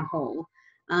stepping in a hole.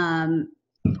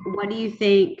 What do you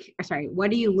think,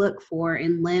 what do you look for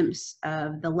in limps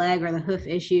of the leg or the hoof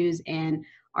issues? And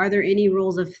are there any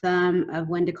rules of thumb of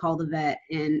when to call the vet?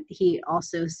 And he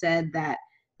also said that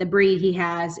the breed he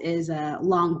has is a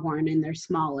Longhorn and they're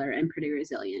smaller and pretty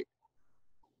resilient.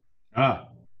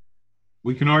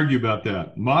 We can argue about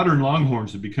that. Modern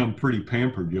Longhorns have become pretty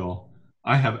pampered, y'all.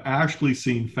 I have actually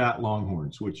seen fat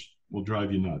Longhorns, which will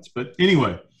drive you nuts. But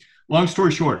anyway, long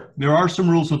story short, there are some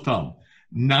rules of thumb.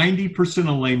 90%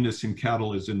 of lameness in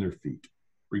cattle is in their feet,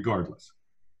 regardless.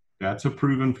 That's a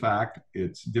proven fact.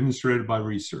 It's demonstrated by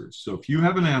research. So if you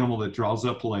have an animal that draws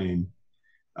up lame,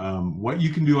 what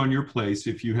you can do on your place,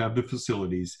 if you have the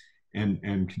facilities, and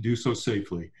can do so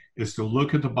safely, is to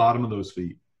look at the bottom of those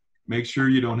feet. Make sure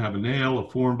you don't have a nail, a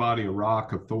foreign body, a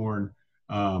rock, a thorn.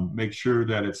 Make sure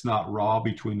that it's not raw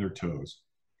between their toes.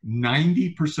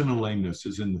 90% of lameness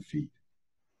is in the feet.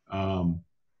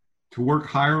 To work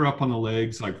higher up on the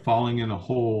legs, like falling in a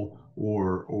hole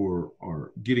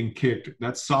or getting kicked,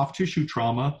 that's soft tissue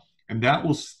trauma, and that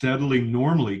will steadily,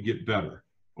 normally get better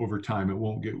over time. It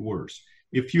won't get worse.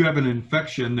 If you have an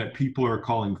infection that people are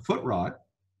calling foot rot,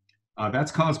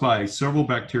 that's caused by several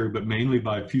bacteria, but mainly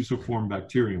by fusiform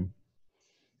bacterium.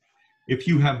 If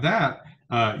you have that,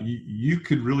 you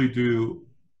could really do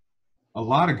a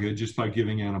lot of good just by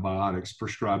giving antibiotics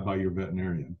prescribed by your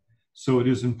veterinarian. So it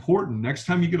is important, next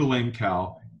time you get a lame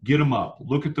cow, get them up,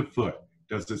 look at the foot.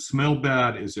 Does it smell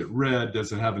bad? Is it red?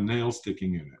 Does it have a nail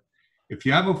sticking in it? If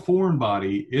you have a foreign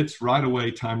body, it's right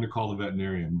away time to call the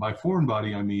veterinarian. By foreign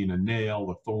body, I mean a nail,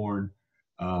 a thorn,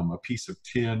 a piece of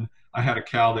tin. I had a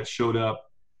cow that showed up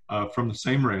from the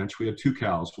same ranch. We had two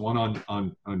cows, one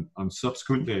on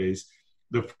subsequent days.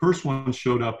 The first one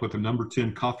showed up with a number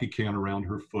 10 coffee can around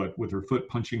her foot with her foot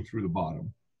punching through the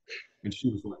bottom, and she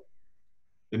was lame.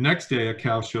 The next day, a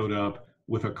cow showed up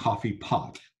with a coffee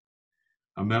pot,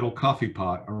 a metal coffee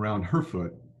pot around her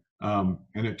foot.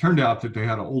 And it turned out that they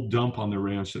had an old dump on their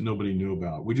ranch that nobody knew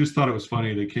about. We just thought it was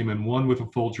funny. They came in one with a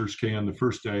Folgers can the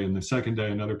first day, and the second day,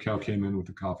 another cow came in with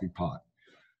a coffee pot.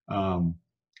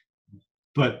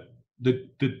 But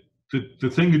the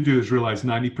thing to do is realize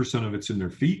 90% of it's in their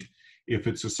feet. If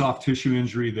it's a soft tissue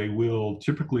injury, they will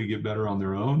typically get better on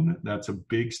their own. That's a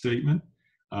big statement.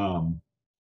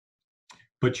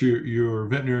 But your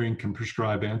veterinarian can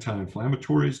prescribe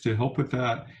anti-inflammatories to help with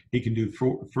that. He can do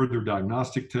further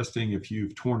diagnostic testing. If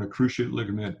you've torn a cruciate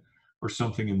ligament or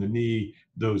something in the knee,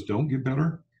 those don't get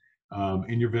better.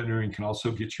 And your veterinarian can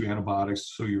also get you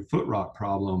antibiotics so your foot rot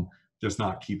problem does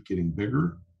not keep getting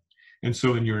bigger. And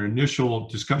so in your initial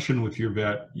discussion with your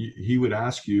vet, he would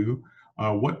ask you,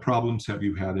 what problems have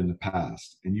you had in the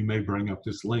past? And you may bring up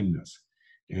this lameness.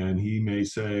 And he may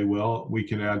say, well, we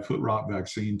can add foot rot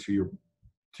vaccine to your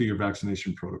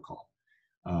vaccination protocol,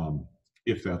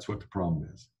 if that's what the problem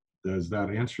is. Does that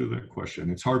answer the question?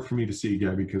 It's hard for me to see,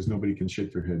 Gabby, because nobody can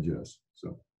shake their head yes.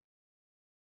 So,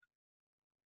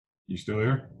 you still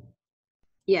here?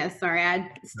 Yes, sorry, I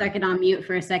stuck it on mute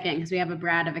for a second because we have a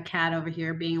brat of a cat over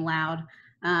here being loud.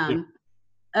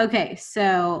 Okay,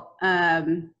 so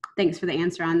thanks for the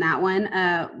answer on that one.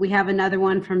 We have another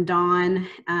one from Don.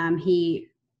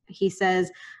 He says,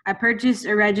 I purchased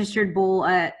a registered bull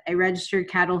at a registered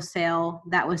cattle sale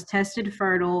that was tested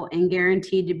fertile and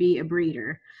guaranteed to be a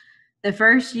breeder. The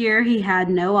first year he had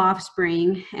no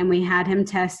offspring, and we had him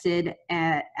tested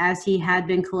as he had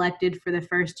been collected for the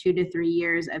first 2 to 3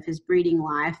 years of his breeding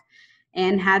life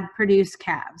and had produced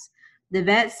calves. The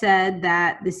vet said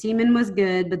that the semen was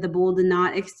good, but the bull did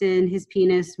not extend his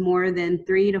penis more than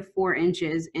 3 to 4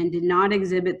 inches and did not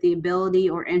exhibit the ability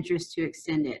or interest to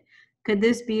extend it. Could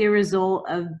this be a result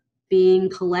of being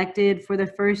collected for the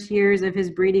first years of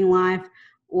his breeding life,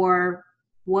 or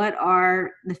what are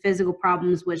the physical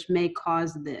problems which may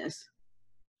cause this?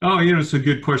 Oh, it's a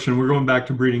good question. We're going back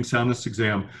to breeding soundness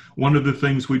exam. One of the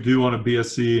things we do on a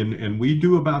BSC, and we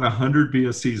do about 100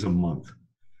 BSCs a month.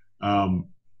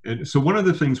 And so one of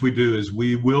the things we do is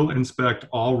we will inspect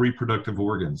all reproductive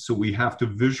organs. So we have to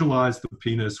visualize the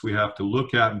penis, we have to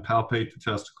look at and palpate the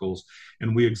testicles,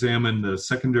 and we examine the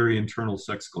secondary internal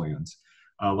sex glands,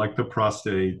 like the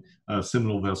prostate,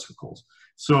 seminal vesicles.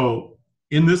 So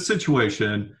in this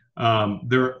situation,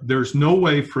 there's no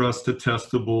way for us to test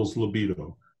the bull's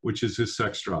libido, which is his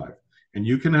sex drive. And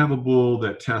you can have a bull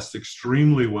that tests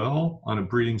extremely well on a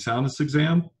breeding soundness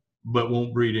exam, but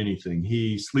won't breed anything.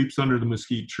 He sleeps under the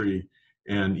mesquite tree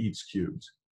and eats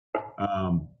cubes.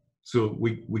 So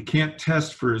we can't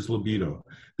test for his libido.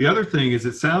 The other thing is,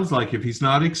 it sounds like if he's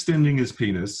not extending his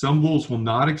penis, some bulls will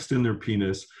not extend their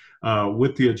penis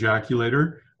with the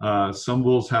ejaculator. Some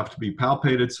bulls have to be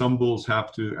palpated. Some bulls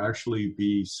have to actually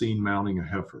be seen mounting a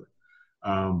heifer.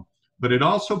 But it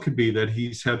also could be that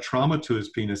he's had trauma to his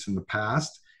penis in the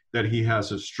past, that he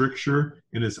has a stricture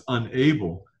and is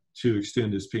unable to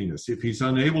extend his penis. If he's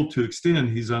unable to extend,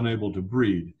 he's unable to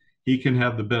breed. He can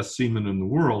have the best semen in the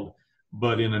world,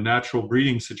 but in a natural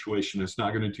breeding situation, it's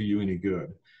not going to do you any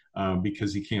good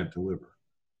because he can't deliver.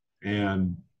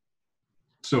 And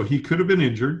so he could have been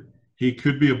injured. He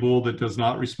could be a bull that does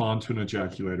not respond to an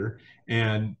ejaculator,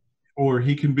 or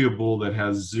he can be a bull that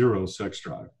has zero sex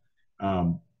drive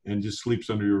and just sleeps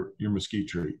under your mesquite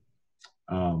tree.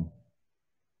 In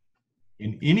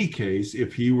any case,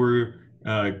 if he were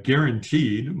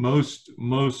guaranteed, most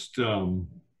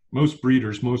most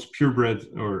breeders, most purebred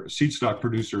or seed stock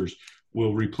producers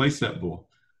will replace that bull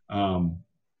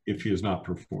if he is not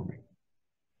performing.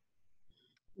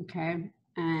 Okay.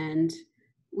 And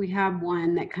we have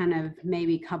one that kind of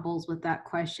maybe couples with that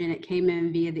question. It came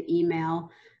in via the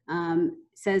email.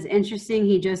 Says, interesting,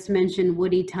 he just mentioned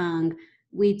woody tongue.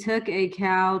 We took a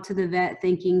cow to the vet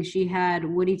thinking she had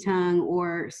woody tongue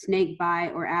or snake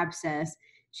bite or abscess.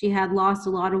 She had lost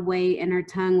a lot of weight and her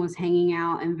tongue was hanging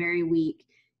out and very weak.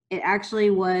 It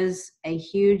actually was a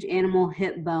huge animal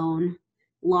hip bone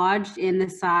lodged in the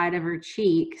side of her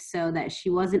cheek so that she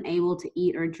wasn't able to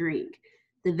eat or drink.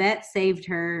 The vet saved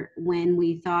her when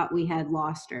we thought we had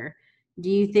lost her. Do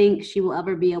you think she will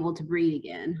ever be able to breed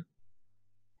again?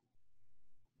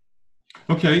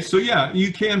 Okay, so yeah,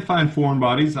 you can find foreign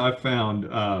bodies. I've found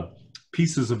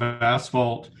pieces of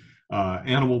asphalt,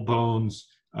 animal bones,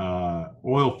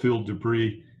 oil-filled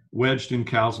debris wedged in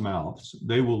cows' mouths.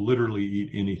 They will literally eat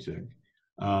anything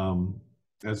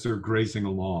as they're grazing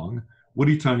along.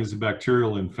 Woody tongue is a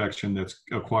bacterial infection that's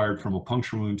acquired from a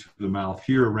puncture wound to the mouth.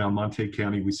 Here around Monte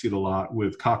County, we see it a lot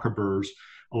with cockleburs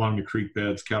along the creek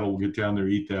beds. Cattle will get down there,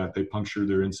 eat that. They puncture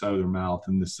their inside of their mouth,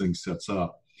 and this thing sets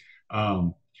up.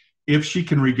 If she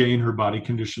can regain her body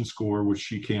condition score, which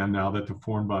she can now that the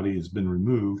foreign body has been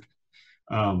removed,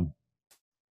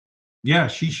 yeah,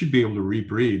 she should be able to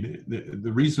rebreed.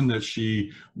 The reason that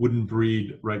she wouldn't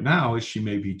breed right now is she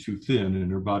may be too thin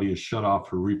and her body has shut off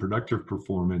her reproductive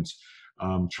performance,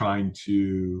 trying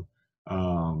to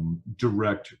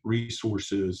direct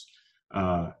resources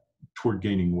toward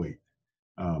gaining weight.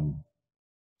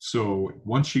 So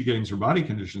once she gains her body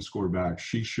condition score back,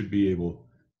 she should be able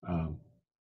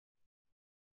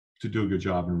to do a good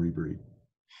job and rebreed.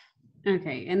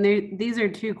 Okay, and these are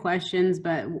two questions,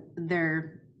 but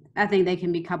I think they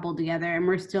can be coupled together, and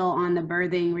we're still on the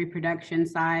birthing reproduction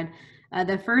side.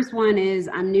 The first one is,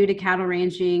 I'm new to cattle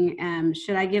ranching.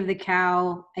 Should I give a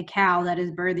cow that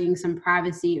is birthing some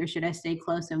privacy, or should I stay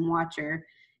close and watch her?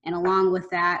 And along with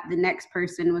that, the next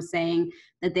person was saying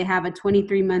that they have a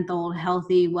 23-month-old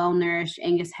healthy, well-nourished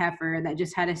Angus heifer that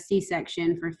just had a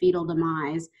C-section for fetal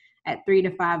demise at 3 to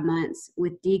 5 months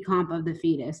with decomp of the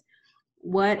fetus.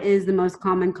 What is the most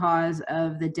common cause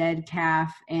of the dead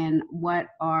calf, and what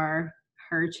are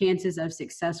her chances of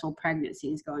successful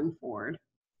pregnancies going forward?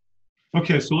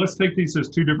 Okay, so let's take these as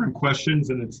two different questions,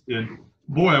 and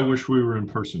boy, I wish we were in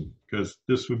person because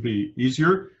this would be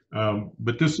easier.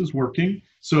 But this is working.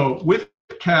 So with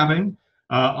calving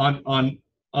on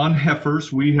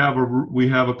heifers, we have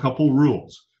a couple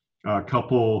rules, of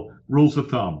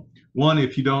thumb. One,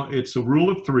 if you don't, it's a rule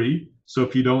of three. So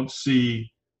if you don't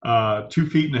see 2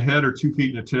 feet in the head or 2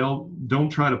 feet in the tail, don't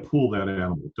try to pull that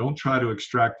animal. Don't try to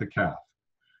extract the calf.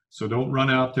 So don't run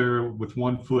out there with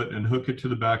 1 foot and hook it to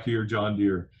the back of your John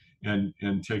Deere and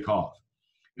take off.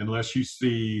 Unless you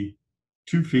see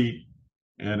 2 feet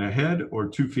and a head or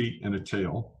 2 feet and a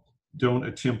tail, don't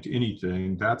attempt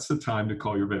anything. That's the time to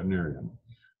call your veterinarian.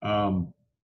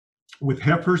 With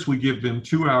heifers, we give them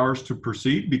 2 hours to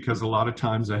proceed because a lot of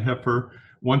times a heifer,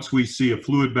 once we see a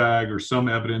fluid bag or some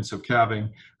evidence of calving,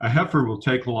 a heifer will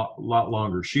take a lot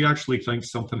longer. She actually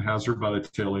thinks something has her by the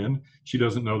tail end. She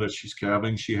doesn't know that she's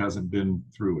calving. She hasn't been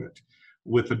through it.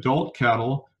 With adult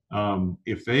cattle,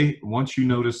 once you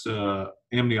notice a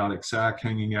amniotic sac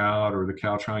hanging out or the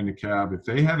cow trying to calve, if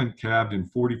they haven't calved in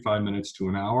 45 minutes to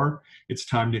an hour, it's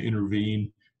time to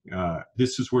intervene.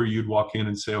 This is where you'd walk in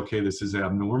and say, okay, this is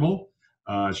abnormal.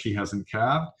 She hasn't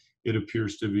calved. It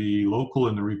appears to be local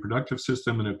in the reproductive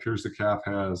system, and it appears the calf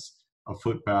has a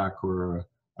foot back or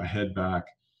a head back.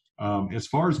 As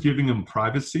far as giving them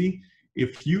privacy,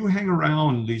 if you hang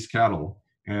around these cattle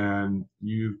and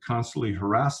you constantly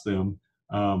harass them,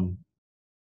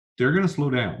 they're going to slow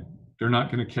down. They're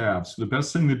not going to calve. So the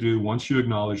best thing to do once you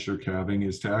acknowledge they're calving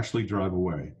is to actually drive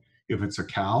away. If it's a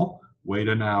cow, wait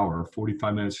an hour,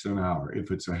 45 minutes to an hour.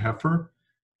 If it's a heifer,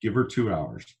 give her 2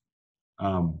 hours.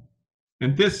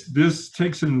 And this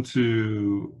takes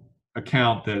into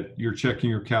account that you're checking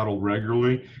your cattle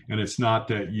regularly, and it's not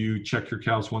that you check your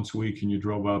cows once a week and you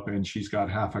drove up and she's got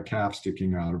half a calf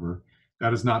sticking out of her.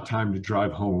 That is not time to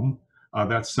drive home.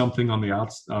 That's something on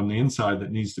the inside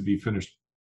that needs to be finished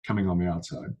coming on the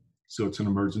outside. So it's an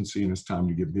emergency and it's time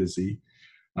to get busy.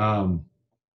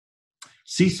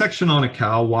 C-section on a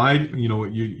cow, why?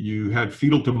 You had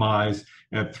fetal demise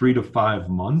at 3 to 5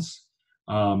 months.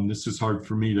 This is hard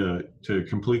for me to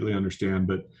completely understand,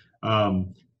 but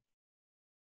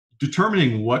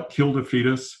determining what killed a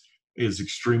fetus is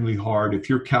extremely hard. If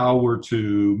your cow were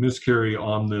to miscarry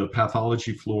on the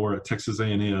pathology floor at Texas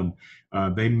A&M,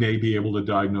 they may be able to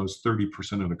diagnose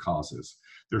 30% of the causes.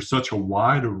 There's such a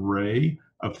wide array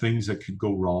of things that could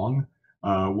go wrong,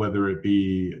 whether it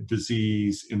be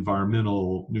disease,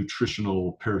 environmental,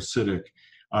 nutritional, parasitic.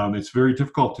 It's very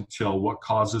difficult to tell what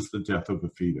causes the death of a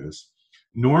fetus.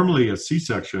 Normally, a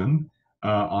C-section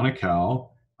on a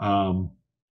cow,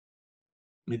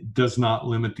 it does not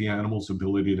limit the animal's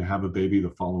ability to have a baby the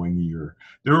following year.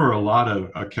 There were a lot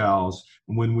of cows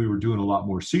when we were doing a lot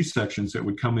more C-sections that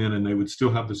would come in and they would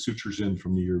still have the sutures in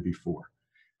from the year before.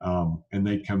 And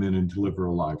they'd come in and deliver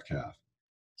a live calf.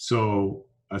 So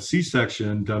a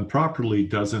C-section done properly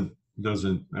doesn't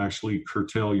actually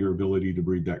curtail your ability to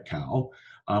breed that cow.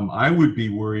 I would be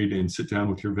worried and sit down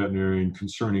with your veterinarian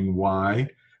concerning why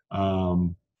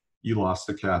you lost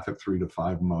the calf at 3 to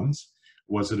 5 months.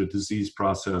 Was it a disease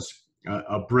process?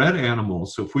 A bred animal,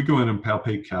 so if we go in and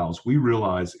palpate cows, we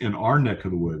realize in our neck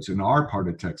of the woods, in our part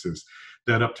of Texas,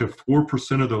 that up to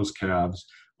 4% of those calves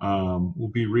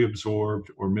will be reabsorbed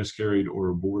or miscarried or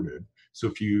aborted. So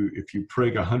if you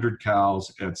preg 100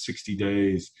 cows at 60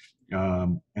 days,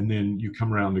 and then you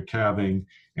come around to calving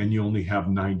and you only have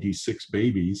 96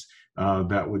 babies,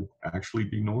 that would actually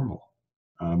be normal.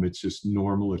 It's just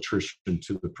normal attrition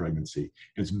to the pregnancy.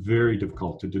 It's very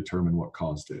difficult to determine what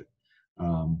caused it.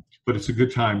 But it's a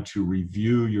good time to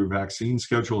review your vaccine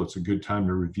schedule. It's a good time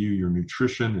to review your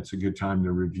nutrition. It's a good time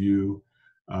to review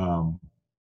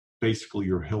basically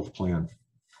your health plan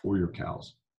for your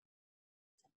cows.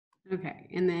 Okay,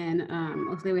 and then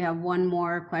looks like we have one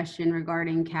more question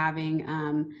regarding calving.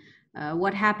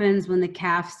 What happens when the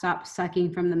calf stops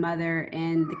sucking from the mother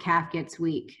and the calf gets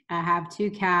weak? I have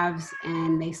 2 calves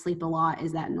and they sleep a lot.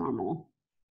 Is that normal?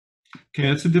 Okay,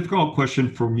 it's a difficult question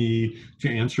for me to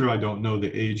answer. I don't know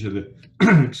the age of the,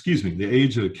 excuse me, the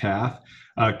age of the calf.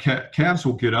 Calves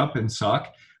will get up and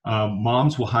suck.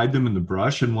 Moms will hide them in the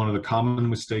brush, and one of the common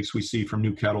mistakes we see from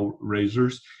new cattle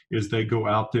raisers is they go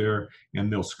out there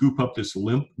and they'll scoop up this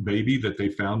limp baby that they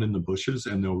found in the bushes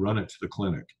and they'll run it to the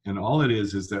clinic. And all it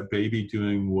is that baby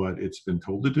doing what it's been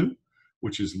told to do,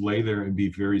 which is lay there and be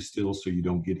very still so you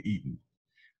don't get eaten.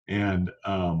 And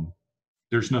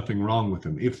there's nothing wrong with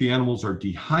them. If the animals are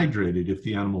dehydrated, if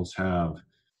the animals have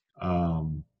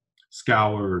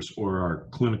scours or are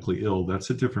clinically ill, that's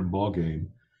a different ballgame.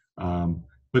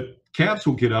 But calves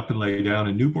will get up and lay down,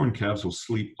 and newborn calves will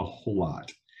sleep a whole lot.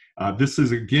 This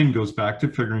is, again, goes back to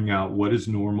figuring out what is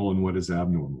normal and what is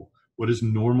abnormal. What is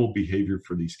normal behavior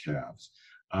for these calves?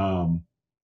 I'm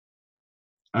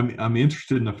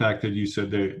interested in the fact that you said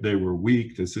they were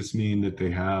weak. Does this mean that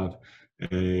they have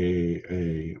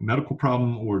a medical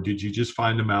problem, or did you just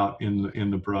find them out in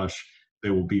the brush? They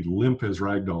will be limp as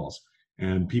rag dolls,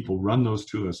 and people run those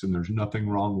to us, and there's nothing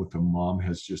wrong with them. Mom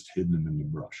has just hidden them in the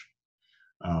brush.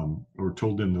 Or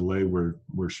told them to lay where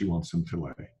she wants them to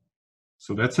lay.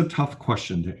 So that's a tough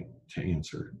question to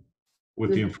answer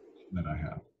with the information that I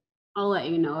have. I'll let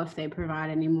you know if they provide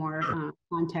any more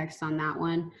context on that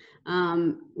one.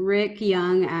 Rick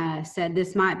Young said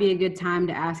this might be a good time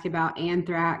to ask about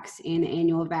anthrax and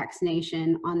annual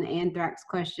vaccination. On the anthrax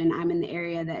question, I'm in the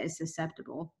area that is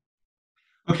susceptible.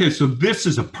 Okay, so this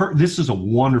is a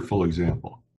wonderful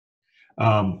example.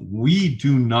 We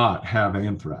do not have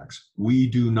anthrax. We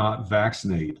do not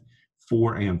vaccinate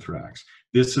for anthrax.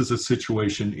 This is a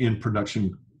situation in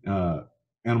production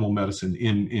animal medicine,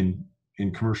 in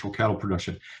commercial cattle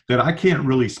production, that I can't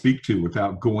really speak to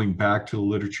without going back to the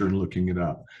literature and looking it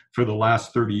up. For the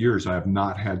last 30 years, I have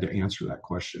not had to answer that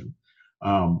question.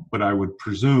 But I would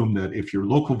presume that if your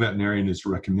local veterinarian is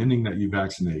recommending that you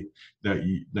vaccinate, that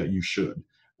you should.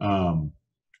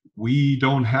 We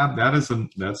don't have that.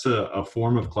 That's a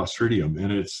form of Clostridium,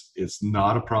 and it's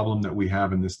not a problem that we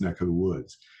have in this neck of the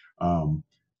woods.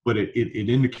 But it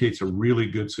indicates a really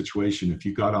good situation. If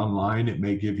you got online, it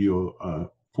may give you 4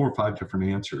 or 5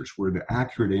 different answers, where the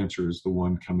accurate answer is the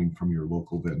one coming from your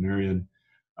local veterinarian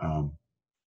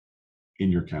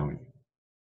in your county.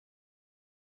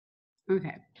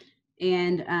 Okay.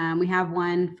 And we have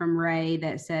one from Ray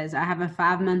that says, I have a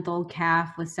 5-month-old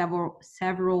calf with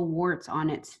several warts on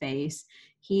its face.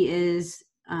 He is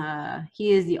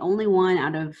the only one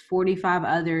out of 45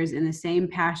 others in the same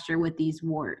pasture with these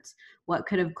warts. What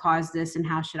could have caused this, and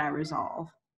how should I resolve?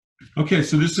 Okay,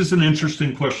 so this is an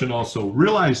interesting question also.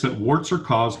 Realize that warts are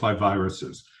caused by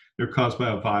viruses. They're caused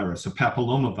by a virus, a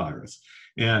papillomavirus.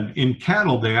 And in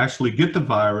cattle, they actually get the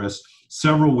virus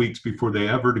several weeks before they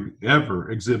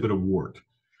ever exhibit a wart.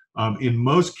 In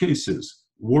most cases,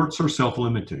 warts are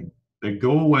self-limiting. They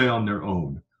go away on their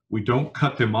own. We don't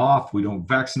cut them off. We don't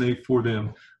vaccinate for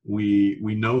them. We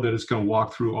know that it's going to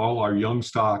walk through all our young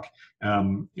stock.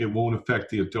 It won't affect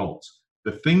the adults.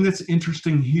 The thing that's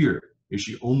interesting here is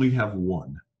you only have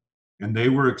one. and they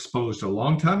were exposed a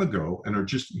long time ago and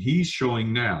he's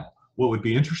showing now. What would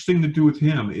be interesting to do with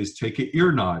him is take an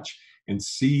ear notch and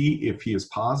see if he is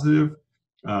positive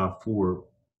for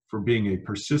being a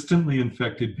persistently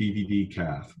infected BVD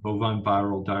calf, bovine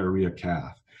viral diarrhea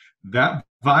calf. That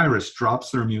virus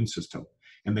drops their immune system,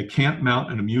 and they can't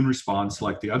mount an immune response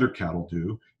like the other cattle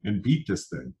do and beat this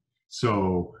thing.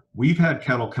 So we've had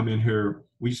cattle come in here.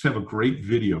 We used to have a great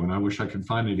video, and I wish I could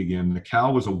find it again. The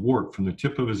cow was a wart from the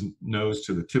tip of his nose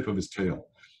to the tip of his tail.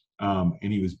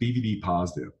 And he was BVD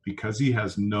positive because he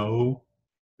has no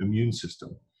immune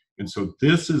system. And so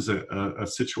this is a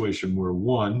situation where,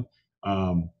 one,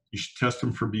 you should test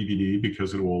him for BVD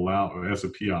because it will allow, as a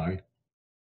PI,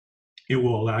 it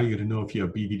will allow you to know if you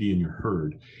have BVD in your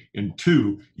herd. And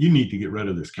two, you need to get rid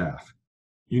of this calf.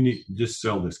 You need to just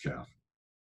sell this calf.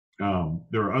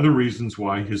 There are other reasons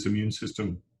why his immune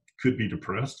system could be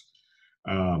depressed,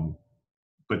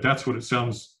 but that's what it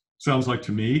sounds like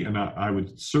to me, and I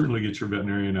would certainly get your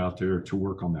veterinarian out there to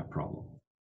work on that problem.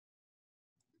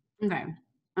 Okay.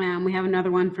 We have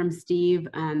another one from Steve.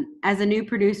 As a new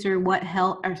producer, what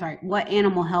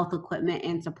animal health equipment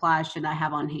and supplies should I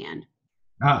have on hand?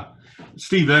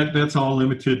 Steve, that's all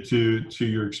limited to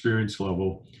your experience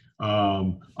level.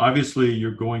 Obviously,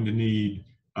 you're going to need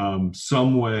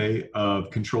some way of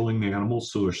controlling the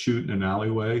animals. So a chute in an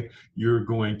alleyway, you're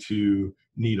going to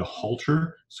need a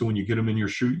halter. So when you get them in your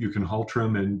chute, you can halter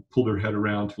them and pull their head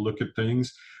around to look at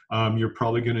things. You're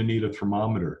probably going to need a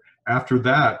thermometer. After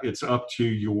that, it's up to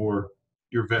your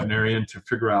veterinarian to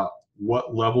figure out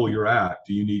what level you're at.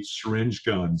 Do you need syringe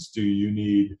guns? Do you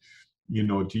need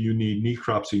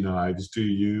necropsy knives?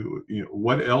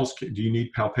 What else? Do you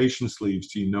need palpation sleeves?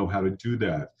 Do you know how to do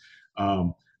that?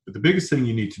 But the biggest thing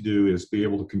you need to do is be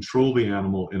able to control the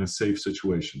animal in a safe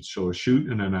situation. So a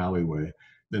chute in an alleyway.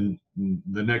 Then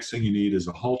the next thing you need is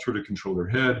a halter to control their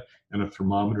head and a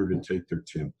thermometer to take their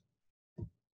temp.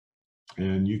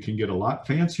 And you can get a lot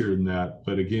fancier than that,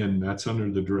 but again, that's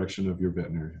under the direction of your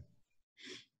veterinarian.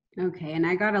 Okay, and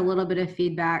I got a little bit of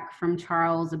feedback from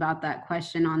Charles about that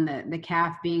question on the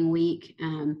calf being weak.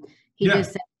 He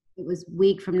just said it was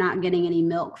weak from not getting any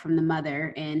milk from the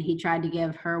mother, and he tried to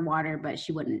give her water, but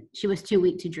she wouldn't. She was too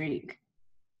weak to drink.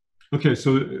 Okay,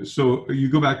 so you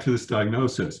go back to this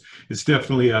diagnosis. It's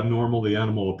definitely abnormal. The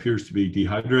animal appears to be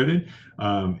dehydrated.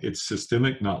 It's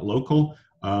systemic, not local.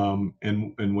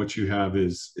 And what you have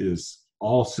is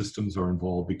all systems are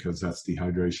involved because that's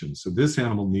dehydration. So this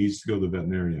animal needs to go to the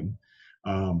veterinarian.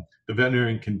 The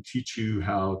veterinarian can teach you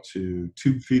how to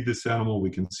tube feed this animal.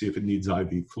 We can see if it needs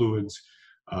IV fluids.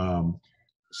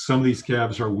 Some of these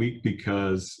calves are weak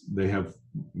because they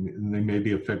may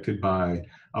be affected by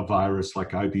a virus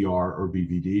like IBR or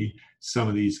BVD. Some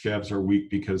of these calves are weak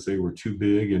because they were too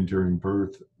big, and during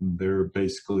birth, they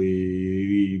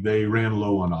ran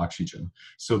low on oxygen.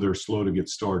 So they're slow to get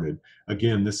started.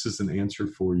 Again, this is an answer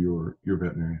for your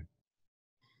veterinarian.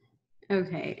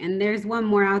 Okay, and there's one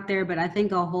more out there, but I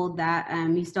think I'll hold that.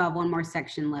 You still have one more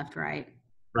section left, right?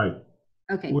 Right.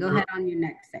 Okay, go ahead on your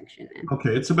next section then.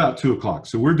 Okay, it's about 2 o'clock,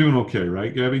 so we're doing okay,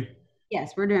 right, Gabby?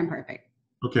 Yes, we're doing perfect.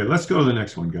 Okay, let's go to the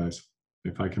next one, guys,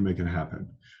 if I can make it happen.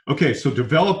 Okay, so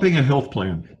developing a health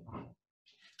plan.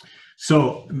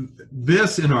 So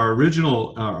this, in our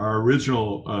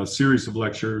original series of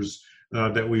lectures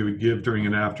that we would give during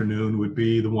an afternoon, would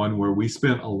be the one where we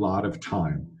spent a lot of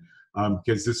time,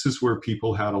 because this is where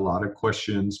people had a lot of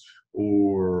questions,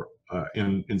 or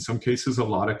in some cases, a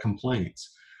lot of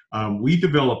complaints. We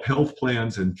develop health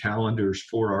plans and calendars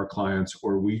for our clients,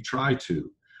 or we try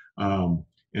to.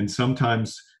 And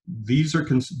sometimes these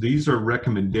are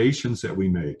recommendations that we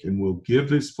make, and we'll give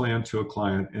this plan to a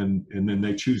client, and then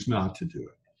they choose not to do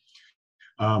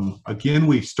it. Again,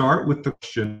 we start with the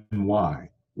question, why?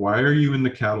 Why are you in the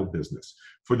cattle business?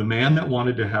 For the man that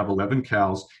wanted to have 11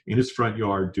 cows in his front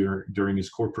yard during his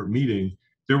corporate meeting,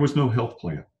 there was no health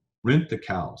plan. Rent the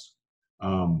cows.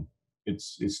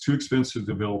 It's too expensive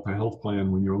to develop a health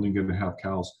plan when you're only going to have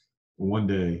cows one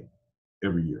day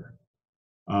every year.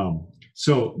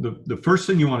 So the first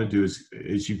thing you want to do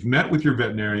is you've met with your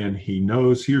veterinarian. He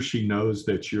or she knows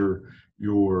that you're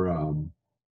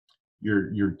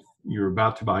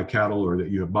about to buy cattle, or that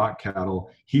you have bought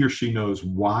cattle. He or she knows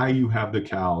why you have the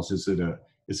cows. Is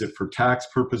it for tax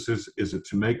purposes? Is it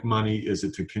to make money? Is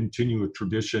it to continue a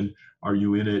tradition? Are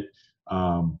you in it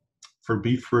for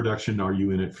beef production? Are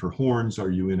you in it for horns?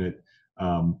 Are you in it?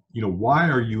 Why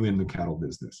are you in the cattle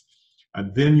business?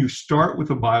 And then you start with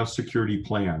a biosecurity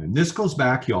plan. And this goes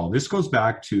back, y'all,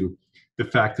 to the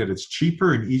fact that it's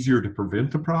cheaper and easier to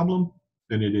prevent the problem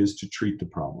than it is to treat the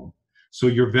problem. So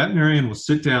your veterinarian will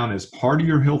sit down as part of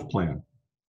your health plan,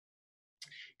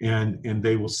 and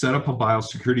they will set up a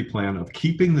biosecurity plan of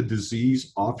keeping the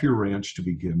disease off your ranch to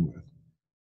begin with.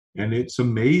 And it's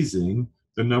amazing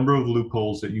the number of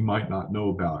loopholes that you might not know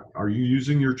about. Are you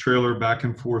using your trailer back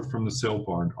and forth from the sale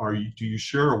barn? Do you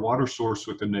share a water source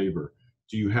with a neighbor?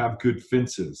 Do you have good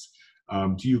fences?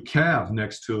 Do you calve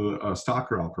next to a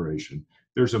stocker operation?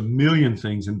 There's a million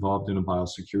things involved in a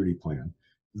biosecurity plan.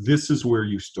 This is where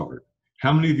you start.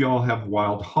 How many of y'all have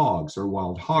wild hogs? Are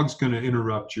wild hogs going to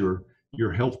interrupt your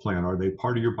health plan? Are they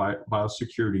part of your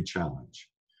biosecurity challenge?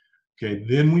 Okay,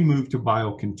 then we move to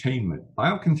biocontainment.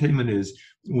 Biocontainment is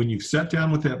when you've sat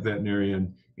down with that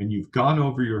veterinarian and you've gone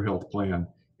over your health plan,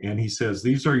 and he says,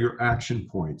 these are your action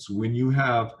points. When you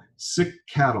have sick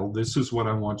cattle, this is what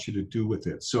I want you to do with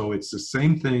it. So it's the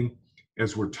same thing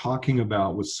as we're talking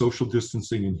about with social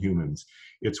distancing in humans.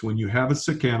 It's when you have a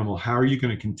sick animal, how are you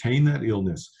going to contain that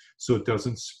illness so it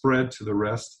doesn't spread to the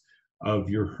rest of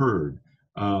your herd?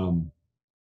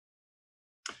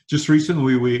 Just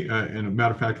recently, and a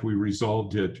matter of fact, we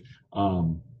resolved it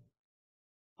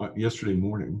yesterday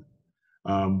morning.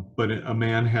 But a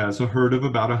man has a herd of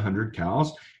about 100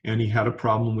 cows, and he had a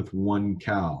problem with one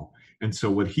cow. And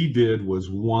so what he did was,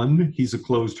 one, he's a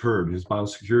closed herd. His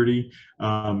biosecurity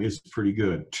is pretty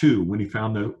good. Two, when he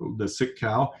found the sick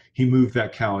cow, he moved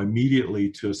that cow immediately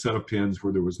to a set of pens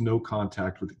where there was no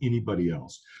contact with anybody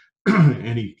else.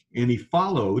 and he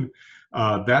followed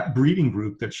that breeding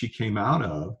group that she came out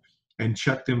of and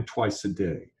checked them twice a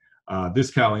day.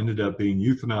 This cow ended up being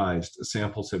euthanized.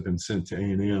 Samples have been sent to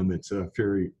A&M. It's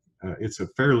a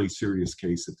fairly serious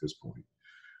case at this point.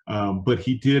 But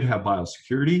he did have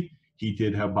biosecurity. He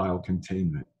did have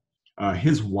biocontainment.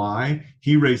 His why,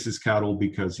 he raises cattle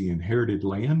because he inherited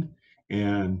land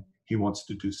and he wants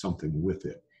to do something with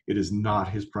it. It is not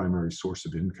his primary source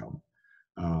of income.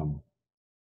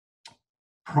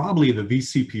 Probably the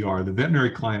VCPR, the veterinary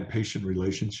client-patient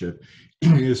relationship,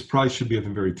 probably should be at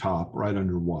the very top, right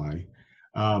under why.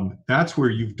 That's where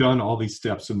you've done all these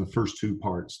steps in the first two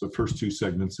parts, the first two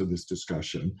segments of this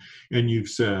discussion. And you've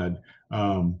said,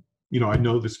 you know, I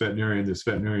know this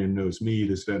veterinarian knows me,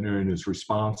 this veterinarian is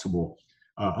responsible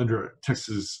under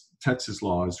Texas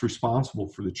law, is responsible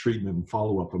for the treatment and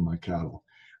follow-up of my cattle.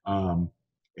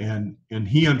 And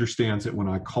he understands that when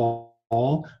I call,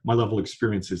 my level of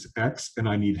experience is X and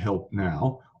I need help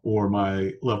now, or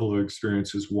my level of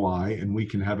experience is Y, and we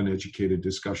can have an educated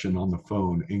discussion on the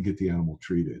phone and get the animal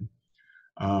treated.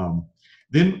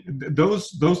 Then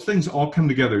those things all come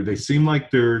together. They seem like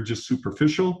they're just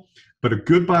superficial, but a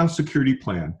good biosecurity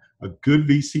plan, a good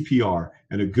VCPR,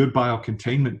 and a good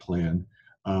biocontainment plan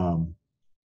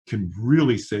can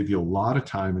really save you a lot of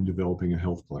time in developing a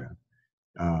health plan.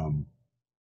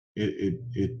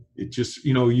 It just,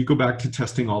 you know, you go back to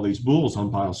testing all these bulls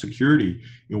on biosecurity,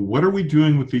 you know, what are we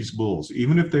doing with these bulls?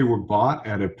 Even if they were bought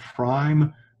at a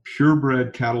prime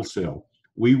purebred cattle sale,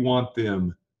 we want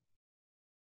them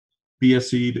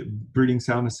BSE'd, breeding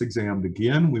soundness examined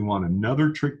again. We want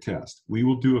another trick test. We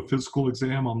will do a physical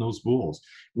exam on those bulls.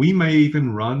 We may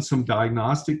even run some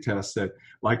diagnostic tests that,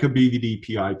 like a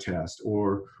BVD-PI test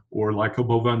or like a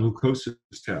bovine leukosis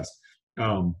test,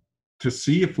 to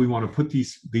see if we want to put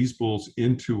these bulls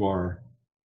into our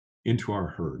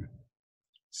herd.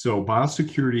 So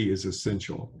biosecurity is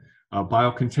essential.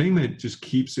 Biocontainment just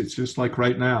keeps, it's just like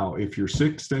right now, if you're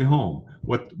sick, stay home.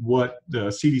 What the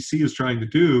CDC is trying to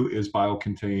do is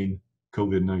biocontain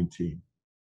COVID-19.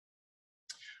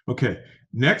 Okay,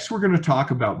 next we're going to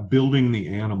talk about building the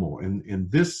animal,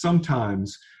 and this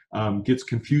sometimes gets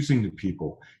confusing to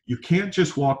people. You can't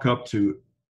just walk up to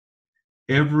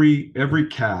every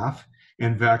calf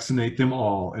and vaccinate them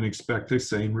all and expect the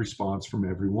same response from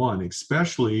everyone,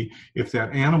 especially if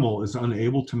that animal is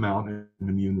unable to mount an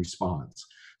immune response.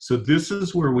 So this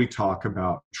is where we talk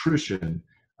about nutrition,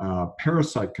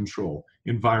 parasite control,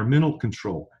 environmental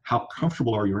control. How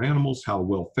comfortable are your animals? How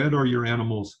well fed are your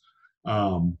animals?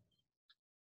 Are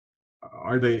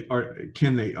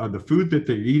the food that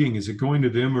they're eating, is it going to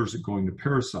them or is it going to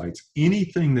parasites?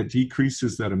 Anything that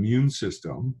decreases that immune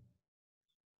system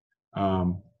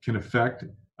can affect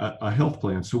a health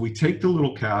plan. So we take the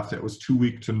little calf that was too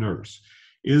weak to nurse.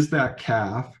 Is that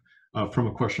calf, from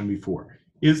a question before,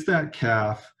 is that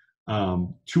calf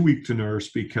too weak to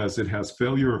nurse because it has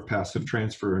failure of passive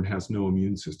transfer and has no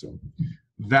immune system?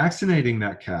 Vaccinating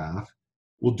that calf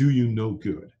will do you no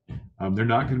good. They're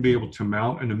not going to be able to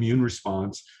mount an immune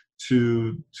response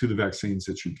to the vaccines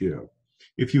that you give.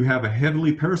 If you have a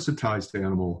heavily parasitized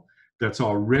animal that's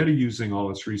already using all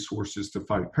its resources to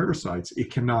fight parasites, it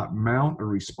cannot mount a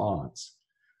response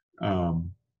to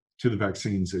the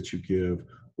vaccines that you give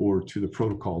or to the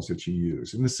protocols that you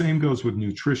use. And the same goes with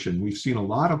nutrition. We've seen a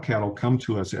lot of cattle come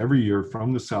to us every year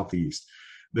from the Southeast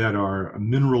that are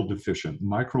mineral deficient,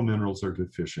 microminerals are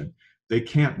deficient. They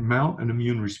can't mount an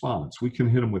immune response. We can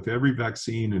hit them with every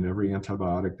vaccine and every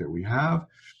antibiotic that we have,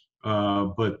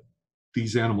 but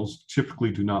these animals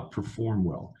typically do not perform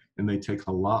well, and they take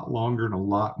a lot longer and a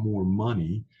lot more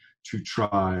money to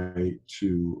try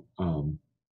to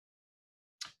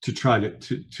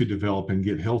develop and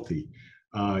get healthy.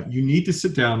 You need to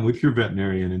sit down with your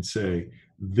veterinarian and say,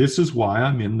 this is why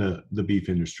I'm in the beef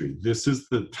industry. This is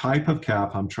the type of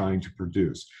calf I'm trying to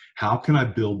produce. How can I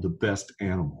build the best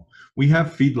animal? We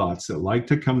have feedlots that like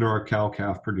to come to our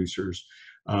cow-calf producers,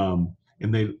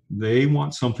 and they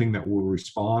want something that will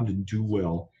respond and do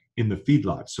well in the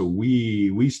feedlot. So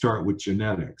we start with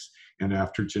genetics, and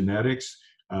after genetics,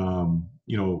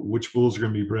 which bulls are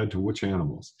going to be bred to which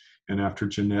animals. And after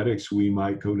genetics, we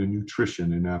might go to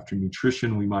nutrition, and after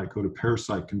nutrition, we might go to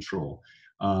parasite control,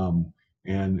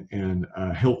 and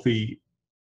a healthy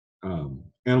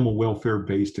animal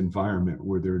welfare-based environment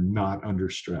where they're not under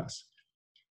stress.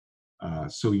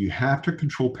 So you have to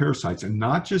control parasites, and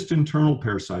not just internal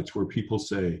parasites where people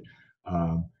say,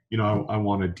 I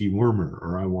want a dewormer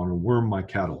or I want to worm my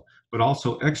cattle, but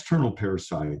also external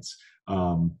parasites,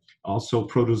 also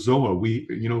protozoa. We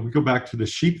go back to the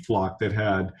sheep flock that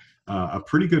had a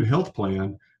pretty good health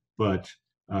plan, but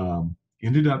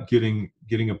ended up getting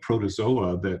a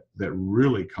protozoa that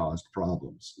really caused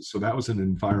problems. So that was an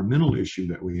environmental issue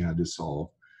that we had to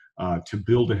solve to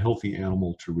build a healthy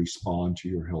animal to respond to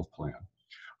your health plan.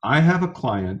 I have a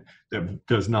client that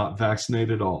does not vaccinate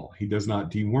at all. He does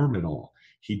not deworm at all.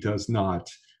 He does not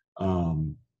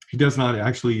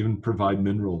actually even provide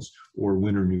minerals or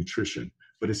winter nutrition,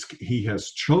 but he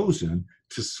has chosen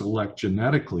to select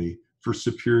genetically for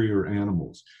superior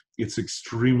animals. It's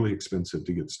extremely expensive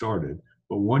to get started,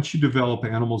 but once you develop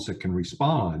animals that can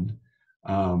respond,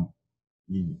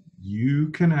 you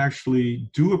can actually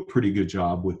do a pretty good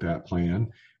job with that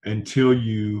plan until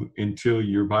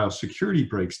your biosecurity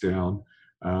breaks down.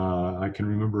 I can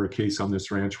remember a case on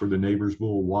this ranch where the neighbor's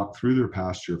bull walked through their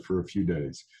pasture for a few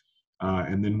days,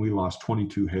 and then we lost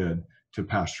 22 head to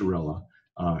Pasturella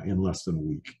in less than a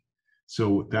week.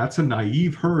 So that's a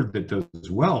naive herd that does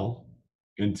well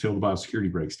until the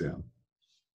biosecurity breaks down.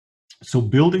 So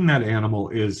building that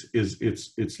animal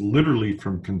it's literally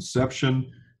from conception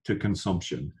to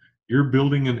consumption. You're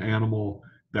building an animal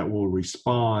that will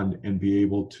respond and be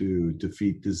able to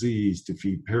defeat disease,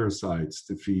 defeat parasites,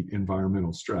 defeat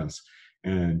environmental stress,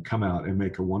 and come out and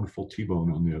make a wonderful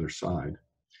T-bone on the other side.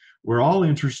 We're all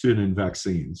interested in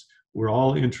vaccines. We're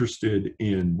all interested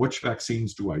in which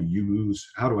vaccines do I use?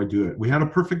 How do I do it? We had a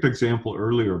perfect example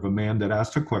earlier of a man that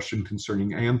asked a question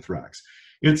concerning anthrax.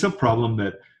 It's a problem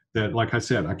that, like I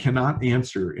said, I cannot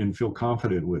answer and feel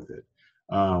confident with it.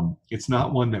 It's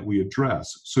not one that we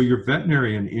address. So your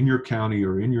veterinarian in your county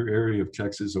or in your area of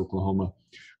Texas, Oklahoma,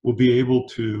 will be able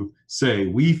to say,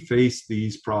 we face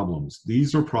these problems.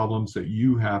 These are problems that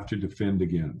you have to defend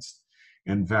against.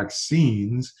 And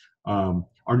vaccines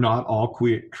are not all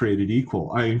created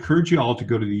equal. I encourage you all to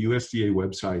go to the USDA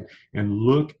website and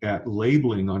look at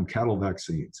labeling on cattle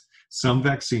vaccines. Some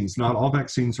vaccines, not all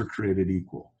vaccines are created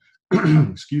equal.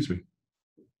 Excuse me.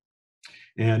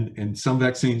 And some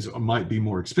vaccines might be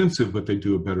more expensive, but they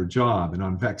do a better job. And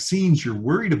on vaccines, you're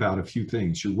worried about a few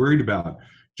things. You're worried about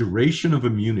duration of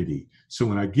immunity. So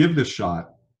when I give this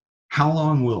shot, how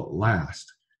long will it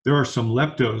last? There are some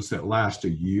leptos that last a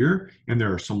year, and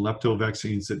there are some lepto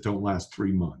vaccines that don't last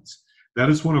 3 months. That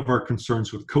is one of our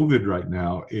concerns with COVID right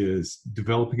now, is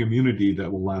developing immunity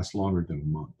that will last longer than a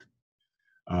month.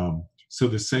 So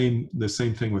the same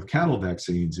thing with cattle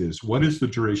vaccines is, what is the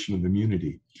duration of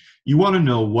immunity? You want to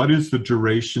know, what is the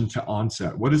duration to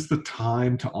onset? What is the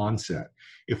time to onset?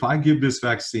 If I give this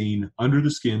vaccine under the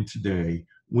skin today,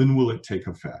 when will it take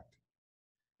effect?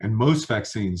 And most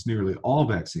vaccines, nearly all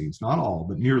vaccines, not all,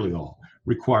 but nearly all,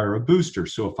 require a booster.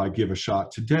 So if I give a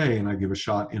shot today and I give a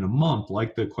shot in a month,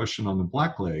 like the question on the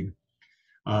blackleg,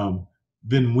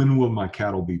 then when will my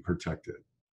cattle be protected?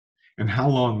 And how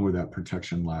long will that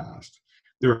protection last?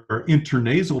 There are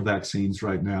intranasal vaccines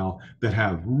right now that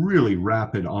have really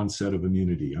rapid onset of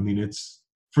immunity. I mean, it's,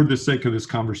 for the sake of this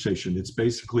conversation, it's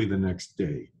basically the next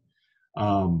day.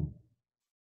 And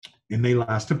they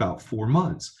last about 4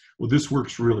 months. Well, this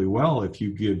works really well if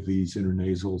you give these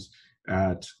intranasals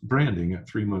at branding at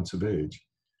 3 months of age.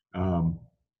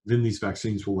 Then these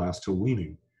vaccines will last till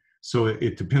weaning. So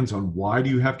it depends on, why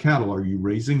do you have cattle? Are you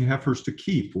raising heifers to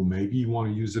keep? Well, maybe you want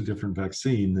to use a different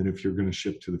vaccine than if you're going to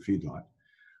ship to the feedlot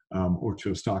or to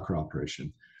a stocker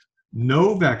operation.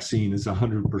 No vaccine is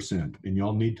 100%. And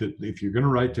y'all need to, if you're going to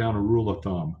write down a rule of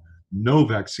thumb, no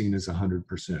vaccine is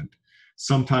 100%.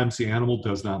 Sometimes the animal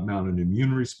does not mount an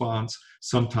immune response.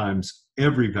 Sometimes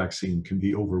every vaccine can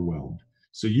be overwhelmed.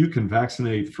 So you can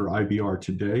vaccinate for IBR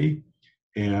today,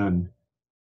 and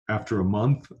after a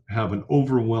month, have an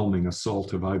overwhelming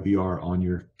assault of IBR on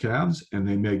your calves, and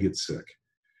they may get sick.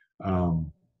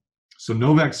 So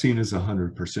no vaccine is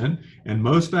 100%. And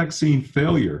most vaccine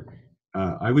failure,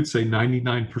 I would say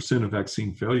 99% of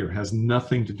vaccine failure has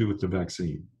nothing to do with the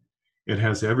vaccine. It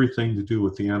has everything to do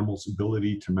with the animal's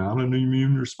ability to mount an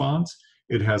immune response.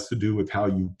 It has to do with how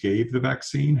you gave the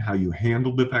vaccine, how you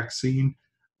handled the vaccine,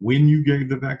 when you gave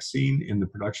the vaccine in the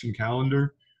production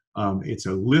calendar. It's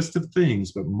a list of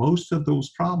things, but most of those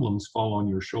problems fall on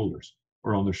your shoulders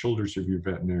or on the shoulders of your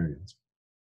veterinarians.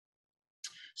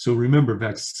 So remember,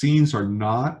 vaccines are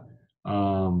not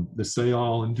the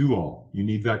say-all and do-all. You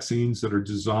need vaccines that are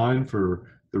designed for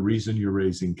the reason you're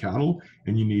raising cattle,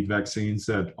 and you need vaccines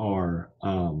that are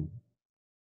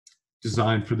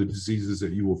designed for the diseases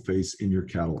that you will face in your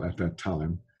cattle at that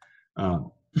time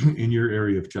in your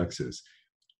area of Texas.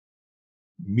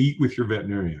 Meet with your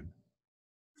veterinarian.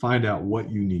 Find out what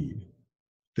you need.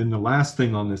 Then the last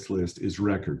thing on this list is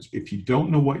records. If you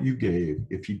don't know what you gave,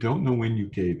 if you don't know when you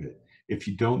gave it, if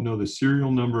you don't know the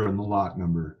serial number and the lot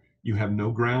number, you have no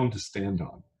ground to stand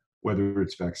on, whether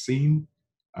it's vaccine,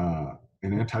 an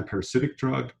antiparasitic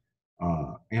drug,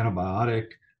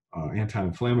 antibiotic,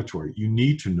 anti-inflammatory. You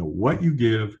need to know what you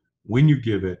give, when you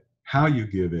give it, how you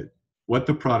give it, what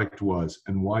the product was,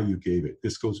 and why you gave it.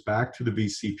 This goes back to the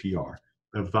VCPR,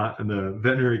 the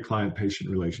veterinary client-patient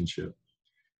relationship.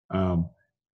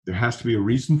 There has to be a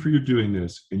reason for you doing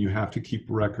this, and you have to keep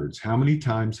records. How many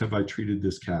times have I treated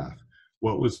this calf?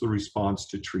 What was the response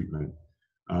to treatment?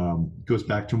 It goes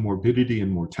back to morbidity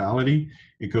and mortality.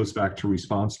 It goes back to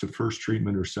response to first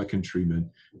treatment or second treatment.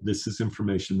 This is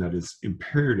information that is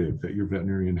imperative that your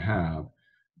veterinarian have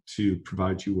to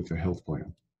provide you with a health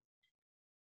plan.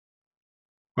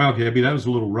 Wow, Gabby, that was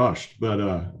a little rushed, but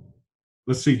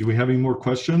let's see, do we have any more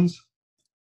questions?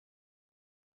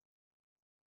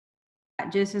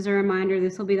 Just as a reminder,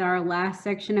 this will be our last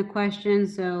section of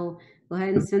questions, so go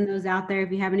ahead and send those out there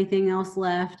if you have anything else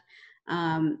left.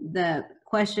 The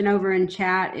question over in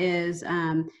chat is,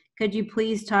 could you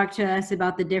please talk to us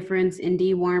about the difference in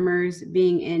dewormers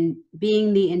being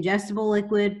the ingestible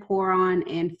liquid, pour-on,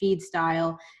 and feed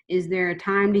style? Is there a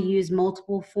time to use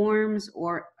multiple forms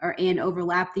and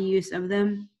overlap the use of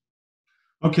them?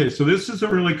 Okay, so this is a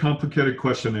really complicated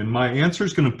question, and my answer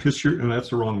is going to piss your, and that's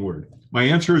the wrong word. My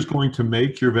answer is going to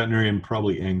make your veterinarian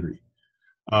probably angry.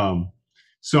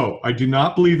 So I do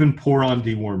not believe in pour-on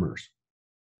dewormers.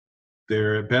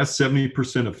 They're at best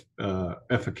 70%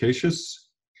 efficacious.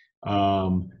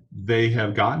 They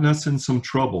have gotten us in some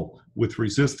trouble with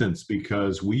resistance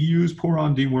because we use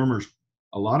pour-on dewormers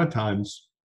a lot of times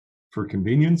for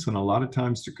convenience and a lot of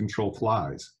times to control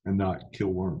flies and not kill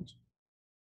worms.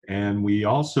 And we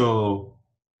also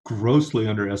grossly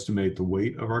underestimate the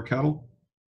weight of our cattle.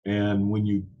 And when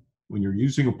you're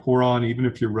using a pour-on, even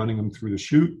if you're running them through the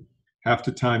chute, half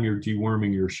the time you're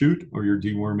deworming your chute, or you're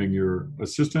deworming your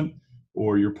assistant,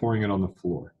 or you're pouring it on the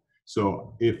floor.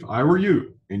 So if I were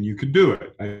you and you could do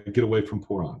it, I'd get away from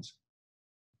pour-ons.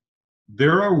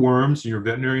 There are worms, and your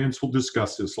veterinarians will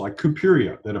discuss this, like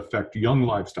Cupuria, that affect young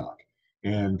livestock.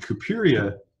 And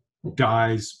Cupuria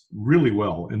dies really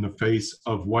well in the face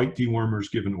of white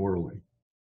dewormers given orally.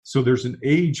 So there's an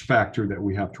age factor that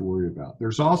we have to worry about.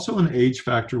 There's also an age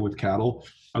factor with cattle.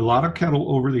 A lot of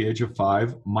cattle over the age of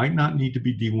 5 might not need to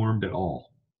be dewormed at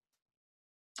all.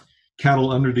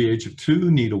 Cattle under the age of 2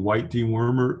 need a white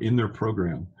dewormer in their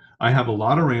program. I have a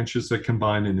lot of ranches that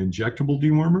combine an injectable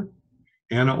dewormer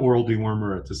and an oral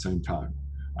dewormer at the same time.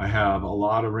 I have a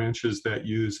lot of ranches that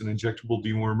use an injectable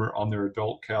dewormer on their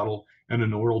adult cattle and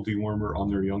an oral dewormer on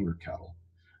their younger cattle.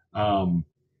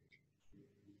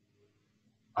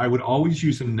 I would always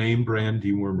use a name brand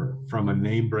dewormer from a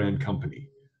name brand company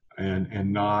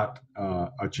and not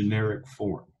a generic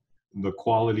form. The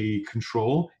quality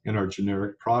control in our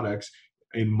generic products,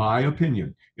 in my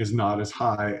opinion, is not as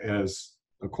high as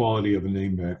the quality of a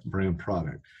name brand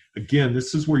product. Again,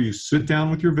 this is where you sit down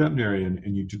with your veterinarian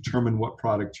and you determine what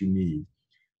product you need.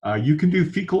 You can do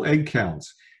fecal egg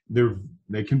counts.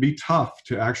 They can be tough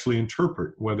to actually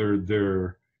interpret whether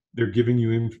they're giving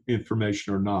you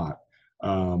information or not.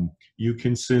 You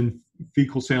can send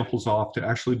fecal samples off to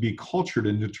actually be cultured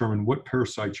and determine what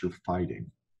parasites you're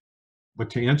fighting. But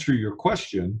to answer your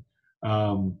question,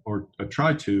 or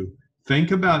try to,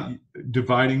 think about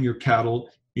dividing your cattle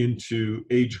into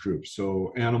age groups.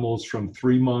 So animals from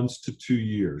 3 months to 2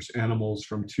 years, animals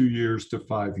from 2 years to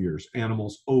 5 years,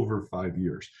 animals over 5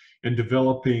 years, and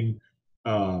developing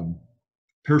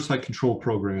parasite control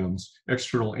programs,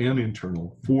 external and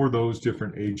internal, for those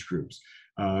different age groups.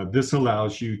 This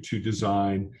allows you to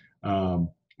design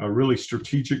a really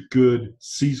strategic, good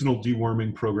seasonal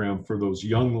deworming program for those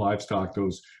young livestock,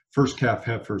 those first calf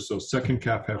heifers, those second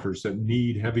calf heifers that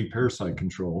need heavy parasite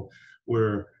control,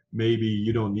 where maybe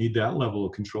you don't need that level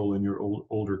of control in your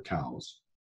older cows.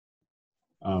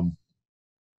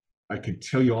 I could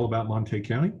tell you all about Monte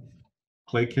County,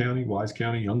 Clay County, Wise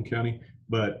County, Young County,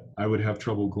 but I would have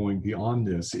trouble going beyond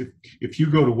this. If you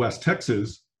go to West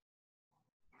Texas,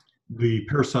 the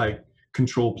parasite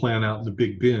control plan out in the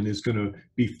Big Bend is going to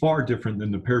be far different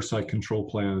than the parasite control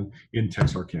plan in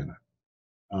Texarkana.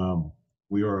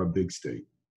 We are a big state,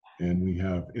 and we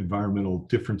have environmental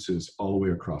differences all the way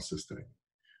across the state.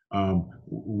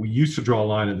 We used to draw a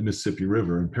line at the Mississippi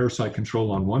River, and parasite control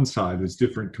on one side is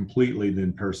different completely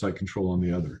than parasite control on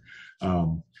the other.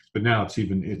 But now it's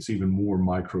even more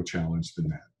micro challenged than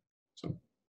that. So,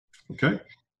 okay.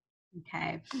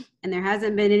 Okay. And there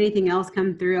hasn't been anything else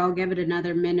come through. I'll give it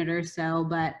another minute or so,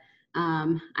 but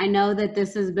I know that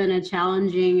this has been a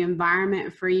challenging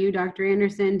environment for you, Dr.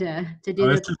 Anderson, to do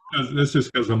this. That's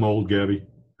just because I'm old, Gabby.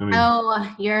 I mean,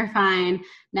 oh, you're fine.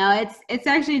 No, it's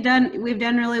actually done. We've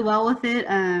done really well with it.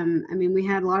 I mean, we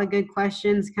had a lot of good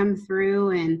questions come through,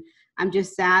 and I'm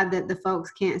just sad that the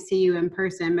folks can't see you in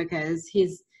person because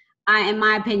in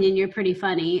my opinion, you're pretty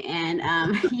funny, and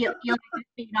you'll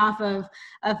feed off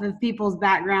of people's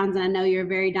backgrounds. And I know you're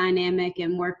very dynamic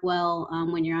and work well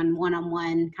when you're on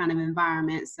one-on-one kind of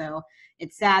environment. So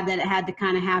it's sad that it had to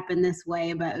kind of happen this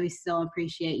way, but we still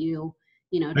appreciate you,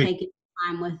 taking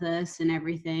time with us and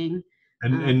everything.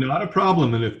 And not a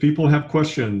problem. And if people have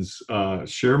questions,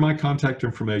 share my contact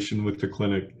information with the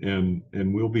clinic, and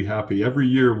we'll be happy. Every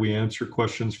year we answer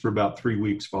questions for about 3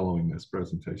 weeks following this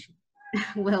presentation.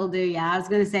 Will do. Yeah, I was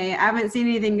going to say, I haven't seen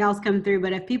anything else come through,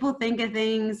 but if people think of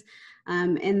things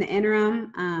in the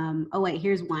interim, oh wait,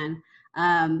 here's one.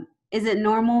 Is it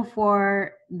normal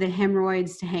for the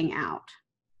hemorrhoids to hang out?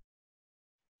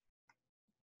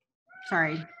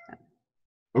 Sorry.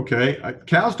 Okay,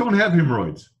 cows don't have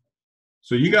hemorrhoids.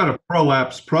 So you got a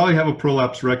prolapse, probably have a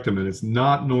prolapse rectum, and it's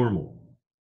not normal.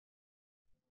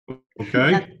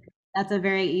 Okay? That's a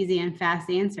very easy and fast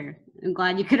answer. I'm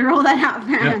glad you could roll that out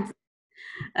fast. Yeah.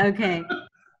 Okay.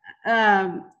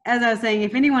 As I was saying,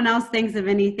 if anyone else thinks of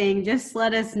anything, just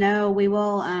let us know. We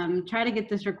will try to get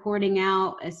this recording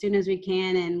out as soon as we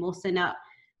can, and we'll send out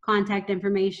contact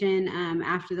information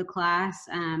after the class.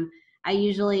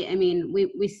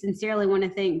 We sincerely want to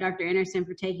thank Dr. Anderson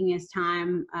for taking his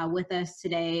time with us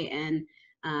today, and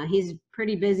he's a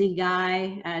pretty busy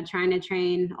guy trying to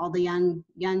train all the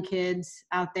young kids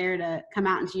out there to come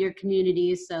out into your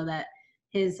communities so that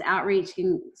his outreach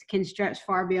can stretch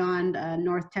far beyond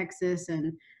North Texas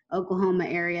and Oklahoma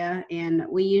area. And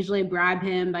we usually bribe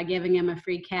him by giving him a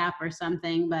free cap or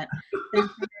something, but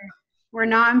since we're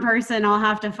not in person, I'll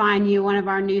have to find you one of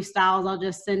our new styles. I'll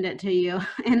just send it to you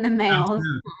in the mail.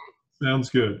 Sounds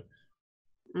good.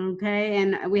 Okay.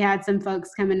 And we had some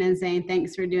folks coming in saying,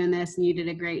 thanks for doing this, and you did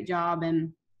a great job.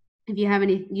 And if you have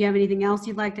anything else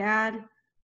you'd like to add?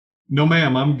 No,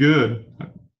 ma'am, I'm good.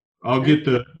 I'll get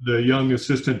the young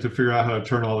assistant to figure out how to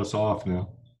turn all this off now.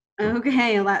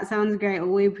 Okay, well, that sounds great.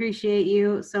 Well, we appreciate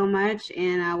you so much,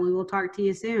 and we will talk to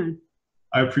you soon.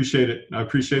 I appreciate it. I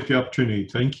appreciate the opportunity.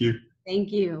 Thank you.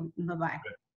 Thank you. Bye-bye.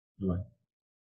 Bye-bye.